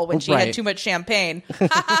ball when she had Right. too much champagne.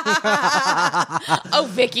 Oh,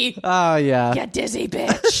 Vicky. Oh, yeah. You dizzy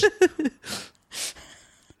bitch.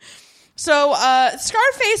 So,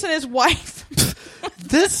 Scarface and his wife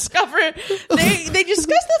discover they discuss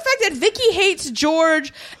the fact that Vicky hates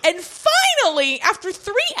George, and finally, after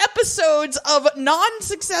 3 episodes of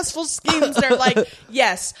non-successful schemes, they're like,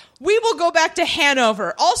 yes, we will go back to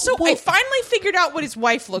Hanover. Also, I finally figured out what his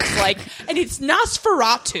wife looks like, and it's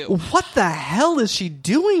Nosferatu. What the hell is she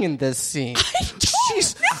doing in this scene? I don't know.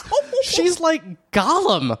 She's like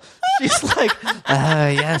Gollum. She's like,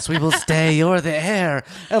 yes, we will stay. You're the heir.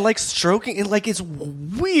 And like stroking it, like it's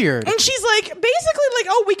weird. And she's like, basically like,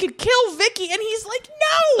 oh, we could kill Vicky. And he's like,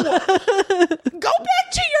 no, go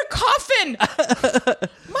back to your coffin.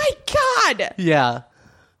 My God. Yeah.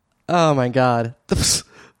 Oh my God. That was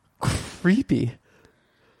creepy.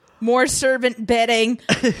 More servant bedding.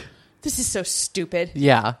 This is so stupid.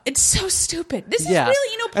 Yeah. It's so stupid. This is Yeah.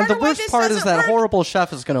 really, you know, part and the of why worst this part is doesn't that work. horrible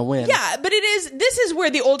chef is going to win. Yeah, but this is where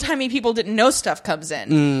the old-timey people didn't know stuff comes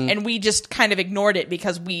in. And we just kind of ignored it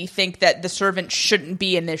because we think that the servant shouldn't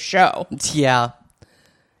be in this show. Yeah.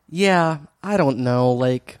 Yeah. I don't know.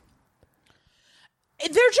 Like,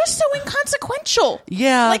 They're just so inconsequential.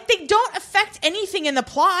 yeah. Like, they don't affect anything in the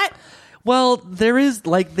plot. Well, there is,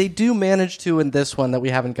 like, they do manage to in this one that we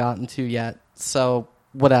haven't gotten to yet. So,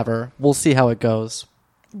 whatever. We'll see how it goes.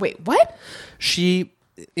 Wait, what? She,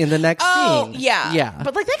 in the next Oh, scene. yeah. Yeah.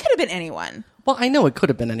 But, like, that could have been anyone. Well, I know it could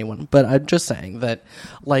have been anyone, but I'm just saying that,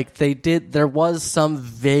 like, there was some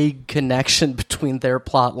vague connection between their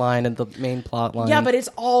plot line and the main plot line. Yeah, but it's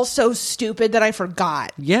all so stupid that I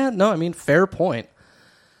forgot. Yeah, no, I mean, fair point.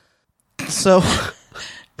 So...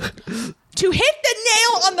 To hit the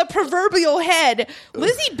nail on the proverbial head,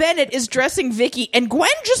 Lizzie Bennett is dressing Vicky, and Gwen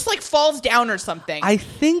just, like, falls down or something. I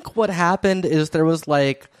think what happened is there was,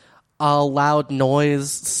 like, a loud noise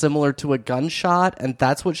similar to a gunshot, and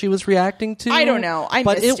that's what she was reacting to. I don't know. I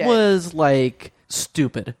but missed it it. was, like,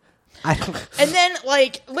 stupid. I don't... And then,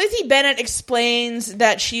 like, Lizzie Bennett explains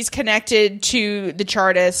that she's connected to the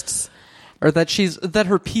Chartists. Or that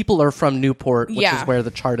her people are from Newport, which Yeah. is where the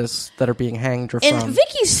Chartists that are being hanged are And from.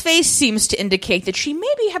 Vicky's face seems to indicate that she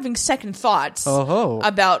may be having second thoughts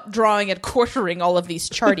about drawing and quartering all of these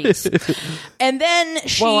Charties. And then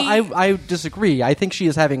she... Well, I disagree. I think she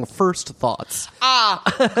is having first thoughts.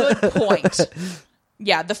 Good point.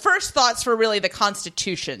 Yeah, the first thoughts were really the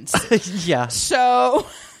Constitutions. Yeah. So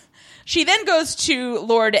she then goes to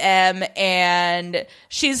Lord M, and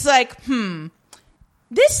she's like,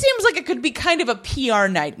 this seems like it could be kind of a PR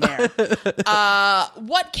nightmare.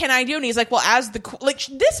 What can I do? And he's like, well, as the... Like,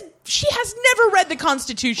 she has never read the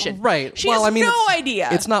Constitution. Right. She has no idea.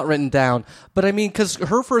 It's not written down. But I mean, because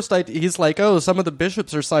her first idea, he's like, oh, some of the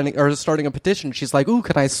bishops are starting a petition. She's like, ooh,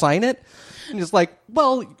 can I sign it? And he's like,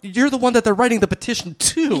 well, you're the one that they're writing the petition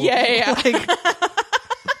to. Yeah. Like,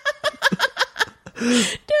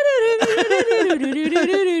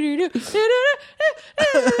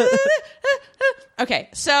 Okay,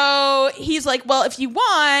 so he's like, well, if you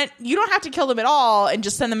want, you don't have to kill them at all and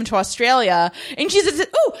just send them to Australia. And she says,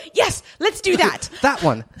 oh, yes, let's do that. that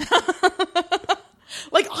one.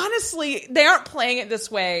 Like, honestly, they aren't playing it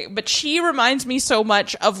this way, but she reminds me so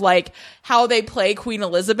much of, like, how they play Queen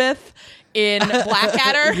Elizabeth in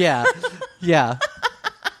Blackadder. Yeah. Yeah.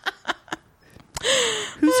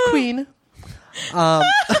 Who's queen? Oh,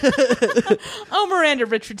 Miranda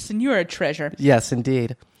Richardson, you're a treasure. Yes,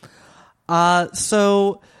 indeed.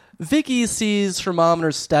 So Vicky sees her mom and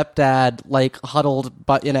her stepdad, like, huddled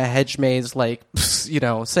but in a hedge maze, like, you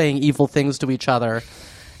know, saying evil things to each other.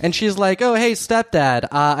 And she's like, oh, hey, stepdad,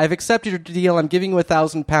 I've accepted your deal. I'm giving you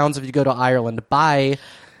 £1,000 if you go to Ireland. Bye.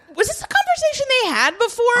 Was this a conversation they had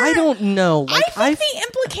before? I don't know. Like, I think the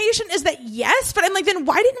implication is that yes, but I'm like, then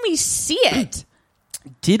why didn't we see it?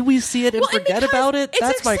 Did we see it and Well, forget because about it?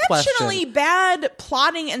 That's my question. It's exceptionally bad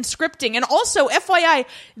plotting and scripting. And also, FYI,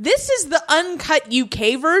 this is the uncut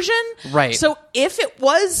UK version. Right. So if it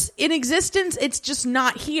was in existence, it's just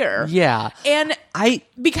not here. Yeah. And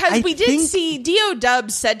because we did think- see D.O.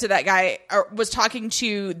 Dubs said to that guy, or was talking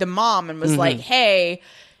to the mom and was like, hey,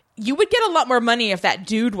 you would get a lot more money if that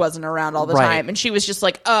dude wasn't around all the time. And she was just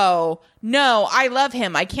like, oh, no, I love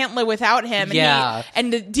him. I can't live without him. Yeah.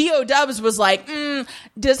 And the D.O. Dubs was like,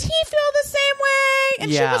 does he feel the same way?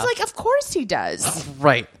 And she was like, of course he does.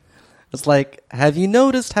 Right. It's like, have you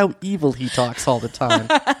noticed how evil he talks all the time?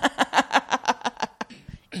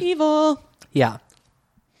 Evil. Yeah.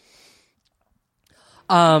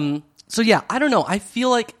 So yeah, I don't know. I feel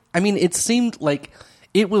like, I mean, it seemed like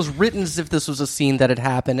it was written as if this was a scene that had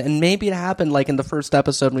happened, and maybe it happened like in the first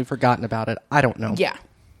episode and we've forgotten about it. I don't know. Yeah.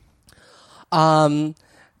 And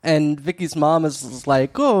Vicky's mom is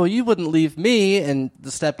like, oh, you wouldn't leave me. And the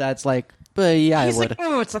stepdad's like, but yeah, He's I would. like,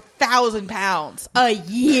 oh, it's 1,000 pounds a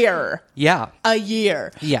year. Yeah. A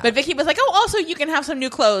year. Yeah. But Vicky was like, oh, also you can have some new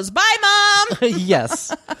clothes. Bye, Mom.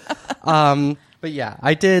 Yes. But yeah,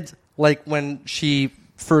 I did, like, when she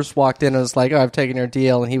first walked in and was like, oh, I've taken your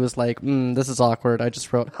deal. And he was like, this is awkward. I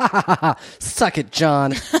just wrote, ha ha ha ha, suck it,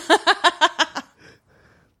 John.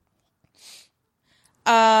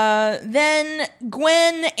 Then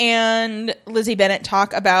Gwen and Lizzie Bennett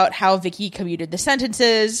talk about how Vicky commuted the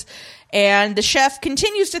sentences, and the chef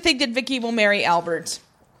continues to think that Vicky will marry Albert.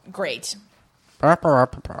 Great.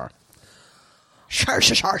 Shar,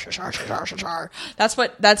 shar, shar, shar, shar, shar, shar.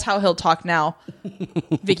 That's how he'll talk now.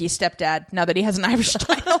 Vicky's stepdad, now that he has an Irish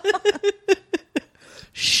title.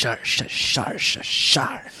 Shar, shar, shar, shar,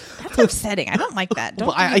 shar. That's upsetting. I don't like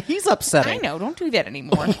that. He's upsetting. I know. Don't do that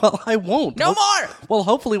anymore. Well, I won't. No more. Well,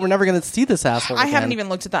 hopefully we're never going to see this asshole I again. haven't even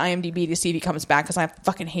looked at the IMDb to see if he comes back because I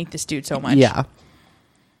fucking hate this dude so much. Yeah.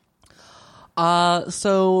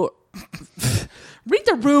 So... Read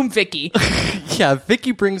the room, Vicky. Yeah,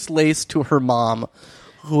 Vicky brings Lace to her mom,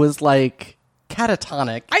 who is, like,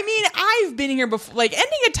 catatonic. I mean, I've been here before. Like,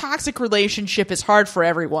 ending a toxic relationship is hard for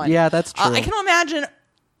everyone. Yeah, that's true. I can imagine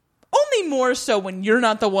only more so when you're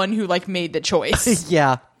not the one who, like, made the choice.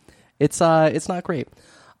 Yeah. It's not great.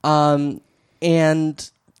 And...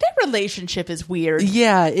 Their relationship is weird.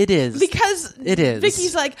 Yeah, it is. Because it is.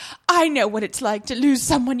 Vicky's like, I know what it's like to lose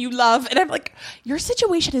someone you love. And I'm like, your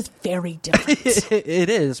situation is very different. It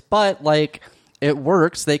is. But, like, it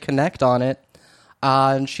works. They connect on it.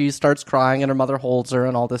 And she starts crying and her mother holds her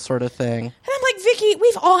and all this sort of thing. And I'm like, Vicky,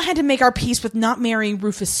 we've all had to make our peace with not marrying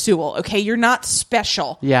Rufus Sewell, okay? You're not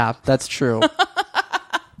special. Yeah, that's true.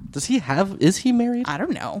 Is he married? I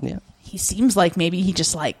don't know. Yeah. He seems like maybe he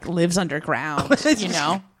just, like, lives underground, you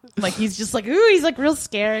know? Like, he's just like, ooh, he's, like, real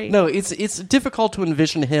scary. No, it's difficult to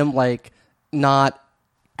envision him, like, not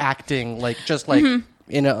acting, like, just, like,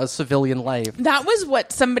 in a civilian life. That was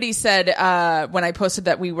what somebody said when I posted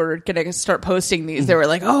that we were going to start posting these. They were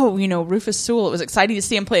like, oh, you know, Rufus Sewell, it was exciting to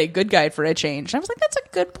see him play a good guy for a change. And I was like, that's a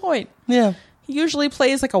good point. Yeah. He usually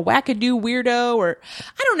plays like a wackadoo weirdo, or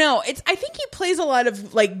I don't know. I think he plays a lot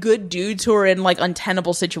of like good dudes who are in like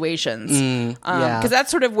untenable situations. Yeah. Because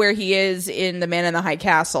that's sort of where he is in The Man in the High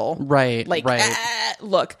Castle. Right. Like, right.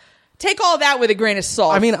 Look, take all that with a grain of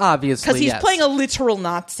salt. I mean, obviously, because he's yes. playing a literal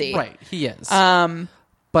Nazi. Right. He is.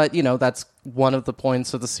 But you know, that's one of the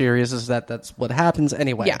points of the series is that that's what happens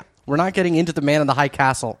anyway. Yeah. We're not getting into The Man in the High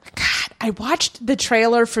Castle. God, I watched the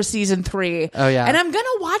trailer for season 3. Oh, yeah. And I'm going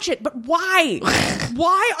to watch it, but why?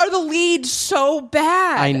 Why are the leads so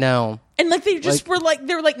bad? I know. And like they just were like,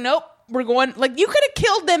 they were like, nope, we're going, like you could have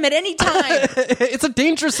killed them at any time. It's a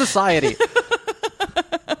dangerous society.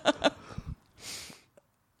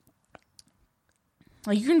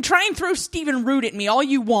 Like, you can try and throw Stephen Root at me all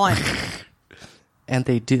you want. And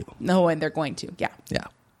they do. No, and they're going to, yeah. Yeah.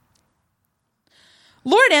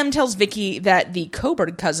 Lord M tells Vicky that the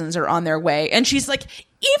Coburn cousins are on their way, and she's like,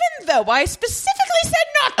 even though I specifically said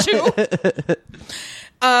not to.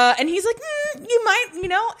 And he's like, you might, you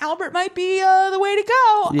know, Albert might be the way to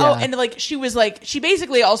go. Yeah. Oh, and like, she was like, she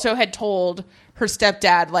basically also had told her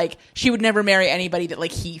stepdad, like, she would never marry anybody that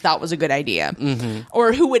like he thought was a good idea. Mm-hmm.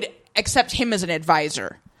 Or who would accept him as an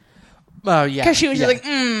advisor. Oh, yeah. Because she was just like,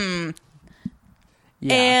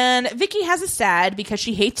 Yeah. And Vicky has a sad because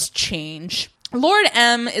she hates change. Lord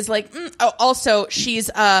M is like, oh, also, she's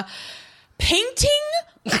painting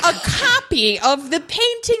a copy of the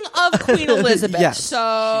painting of Queen Elizabeth. Yes, so,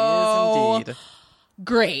 she is indeed.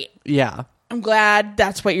 Great. Yeah. I'm glad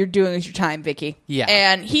that's what you're doing with your time, Vicky. Yeah.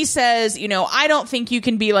 And he says, you know, I don't think you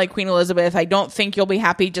can be like Queen Elizabeth. I don't think you'll be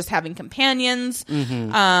happy just having companions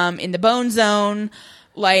in the Bone Zone.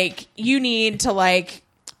 Like, you need to, like,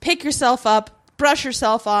 pick yourself up, brush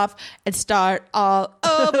yourself off, and start all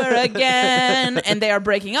over again. And they are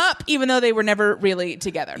breaking up, even though they were never really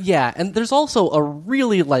together. Yeah, and there's also a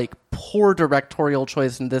really, like, poor directorial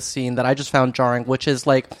choice in this scene that I just found jarring, which is,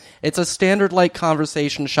 like, it's a standard, like,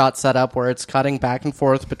 conversation shot setup where it's cutting back and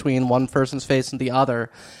forth between one person's face and the other.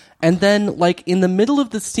 And then, like, in the middle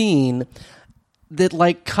of the scene, that,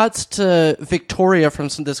 like, cuts to Victoria from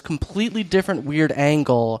this completely different weird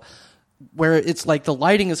angle where it's, like, the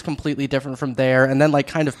lighting is completely different from there, and then, like,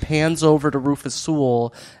 kind of pans over to Rufus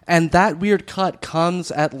Sewell. And that weird cut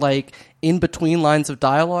comes at, like, in between lines of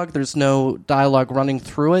dialogue. There's no dialogue running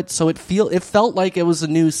through it, so it felt like it was a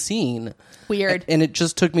new scene. Weird. And it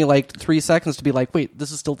just took me, like, 3 seconds to be like, wait,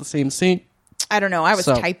 this is still the same scene? I don't know. I was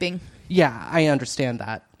typing. Yeah, I understand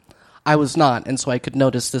that. I was not, and so I could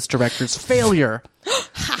notice this director's failure.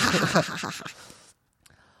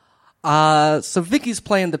 So Vicky's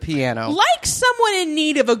playing the piano. Like someone in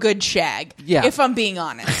need of a good shag, Yeah. if I'm being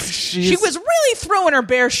honest. She was really throwing her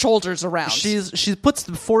bare shoulders around. She puts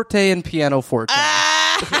the forte in piano forte.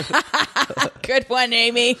 Good one,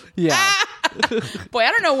 Amy. Yeah. Boy, I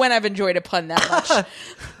don't know when I've enjoyed a pun that much.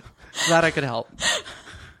 That I could help.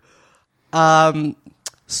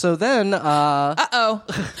 So then, Uh-oh.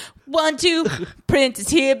 1, 2, Prince is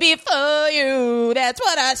here before you. That's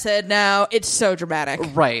what I said now. It's so dramatic.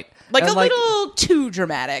 right. Like And, a little too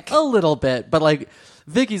dramatic. A little bit, but like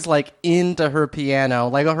Vicky's like into her piano.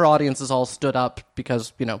 Like her audience is all stood up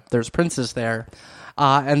because, you know, there's Princess there.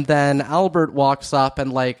 And then Albert walks up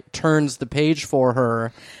and like turns the page for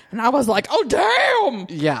her. And I was like, oh, damn.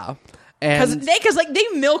 Yeah. And Because they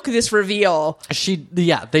milk this reveal.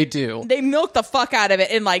 they do. They milk the fuck out of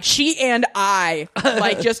it. And like she and I,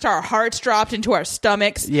 like just our hearts dropped into our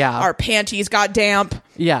stomachs. Yeah. Our panties got damp.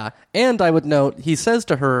 Yeah. And I would note, he says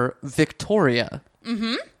to her, Victoria.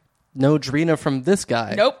 Mm-hmm. No Drina from this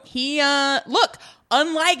guy. Nope. He, look,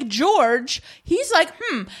 unlike George, he's like,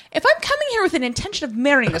 if I'm coming here with an intention of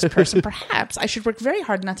marrying this person, perhaps I should work very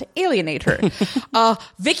hard not to alienate her.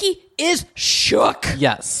 Vicky is shook.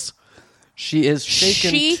 Yes. She is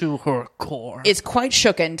shaken to her core. Is quite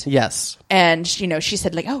shookened. Yes. And, you know, she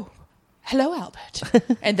said like, oh, hello, Albert.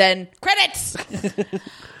 And then credits.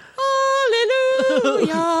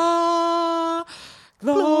 Hallelujah.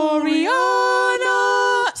 Gloriana.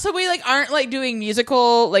 So we like aren't like doing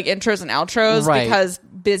musical like intros and outros because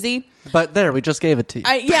busy. But there, we just gave it to you.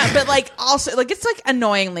 Yeah, but like also like it's like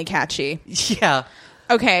annoyingly catchy. Yeah.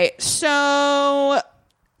 Okay, so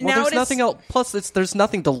Well, now there's nothing else. Plus, there's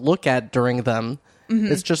nothing to look at during them.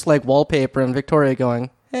 Mm-hmm. It's just like wallpaper and Victoria going,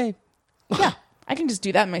 "Hey." Yeah, I can just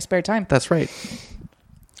do that in my spare time. That's right.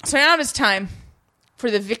 So now it's time for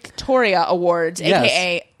the Victoria Awards,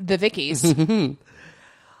 aka the Vickies.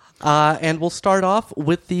 And we'll start off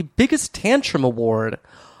with the Biggest Tantrum Award.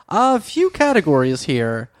 A few categories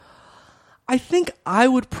here. I think I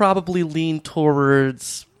would probably lean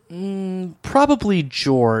towards probably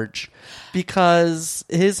George, because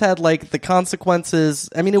his had like the consequences.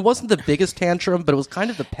 I mean, it wasn't the biggest tantrum, but it was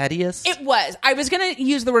kind of the pettiest. It was. I was going to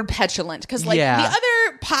use the word petulant because like the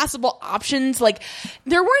other possible options, like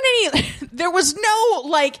there weren't any, there was no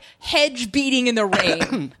like hedge beating in the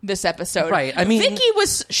rain this episode. Right. I mean, Vicky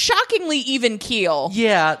was shockingly even keel.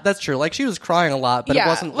 Yeah, that's true. Like she was crying a lot, but it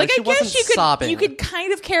wasn't like she wasn't sobbing. You could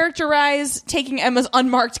kind of characterize taking Emma's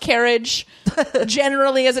unmarked carriage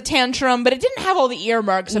generally as a tantrum, but it didn't have all the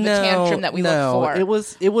earmarks of a tantrum that we look for.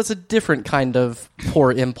 It was a different kind of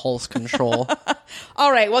poor impulse control.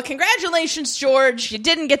 All right, well, congratulations, George. You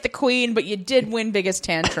didn't get the queen, but you did win biggest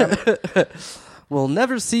tantrum. We'll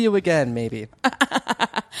never see you again, maybe.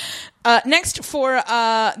 Next for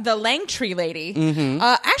the Langtree lady,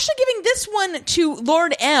 actually giving this one to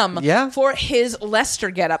Lord M for his Lester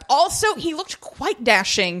getup. Also, he looked quite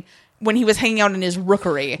dashing when he was hanging out in his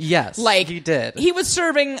rookery. Yes, like, he did. He was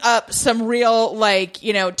serving up some real, like,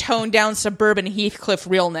 you know, toned down suburban Heathcliff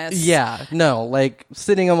realness. Yeah, no, like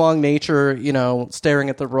sitting among nature, you know, staring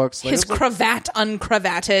at the rooks. Like, his cravat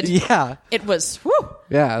uncravated. Yeah. It was,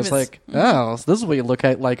 Yeah, it's like, oh, so this is what you look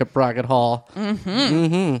at like at Brockett Hall.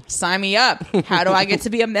 Sign me up. How do I get to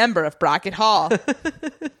be a member of Brockett Hall?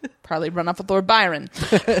 Probably run off with Lord Byron.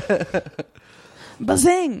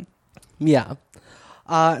 Bazing. Yeah.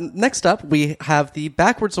 Next up, we have the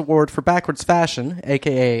Backwards Award for Backwards Fashion,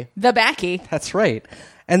 a.k.a. The Backy. That's right.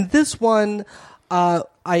 And this one,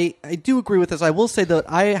 I do agree with this. I will say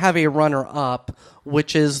that I have a runner-up,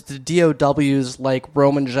 which is the DOW's, like,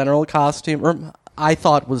 Roman general costume. I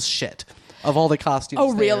thought was shit. Of all the costumes.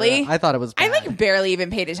 Oh, really? I thought it was bad. I, like, barely even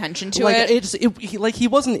paid attention to like, it. He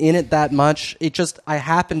wasn't in it that much. It just, I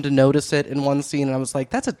happened to notice it in one scene, and I was like,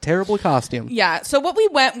 that's a terrible costume. Yeah, so what we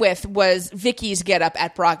went with was Vicky's getup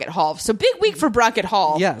at Brockett Hall. So big week for Brockett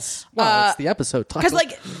Hall. Yes. Well, it's the episode title.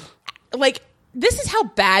 Because, like, this is how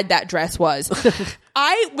bad that dress was.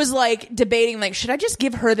 I was, like, debating, like, should I just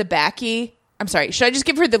give her the backy? I'm sorry, should I just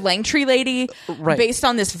give her the Langtree lady Right. based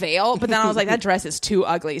on this veil? But then I was like, that dress is too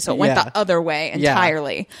ugly, so it went Yeah. the other way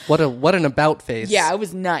entirely. What an about face. Yeah, it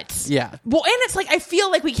was nuts. Yeah. Well, and it's like, I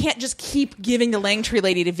feel like we can't just keep giving the Langtree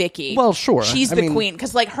lady to Vicky. Well, sure. She's I the mean- queen.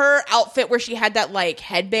 Because, like, her outfit where she had that, like,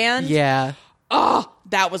 headband. Yeah. Oh,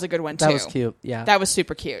 that was a good one, too. That was cute. Yeah. That was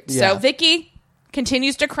super cute. Yeah. So, Vicky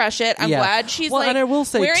continues to crush it. I'm Yeah. glad she's, Well, like, and I will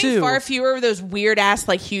say, wearing too- far fewer of those weird-ass,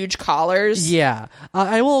 like, huge collars. Yeah.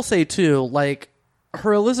 I will say, too, like,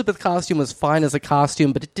 her Elizabeth costume was fine as a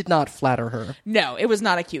costume, but it did not flatter her. No, it was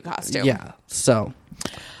not a cute costume. Yeah. So.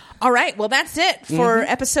 All right, well, that's it for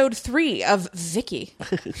episode 3 of Vicky.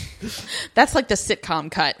 That's like the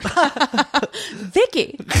sitcom cut.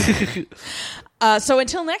 Vicky. So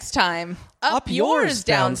until next time, up yours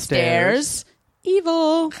downstairs.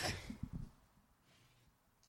 Evil.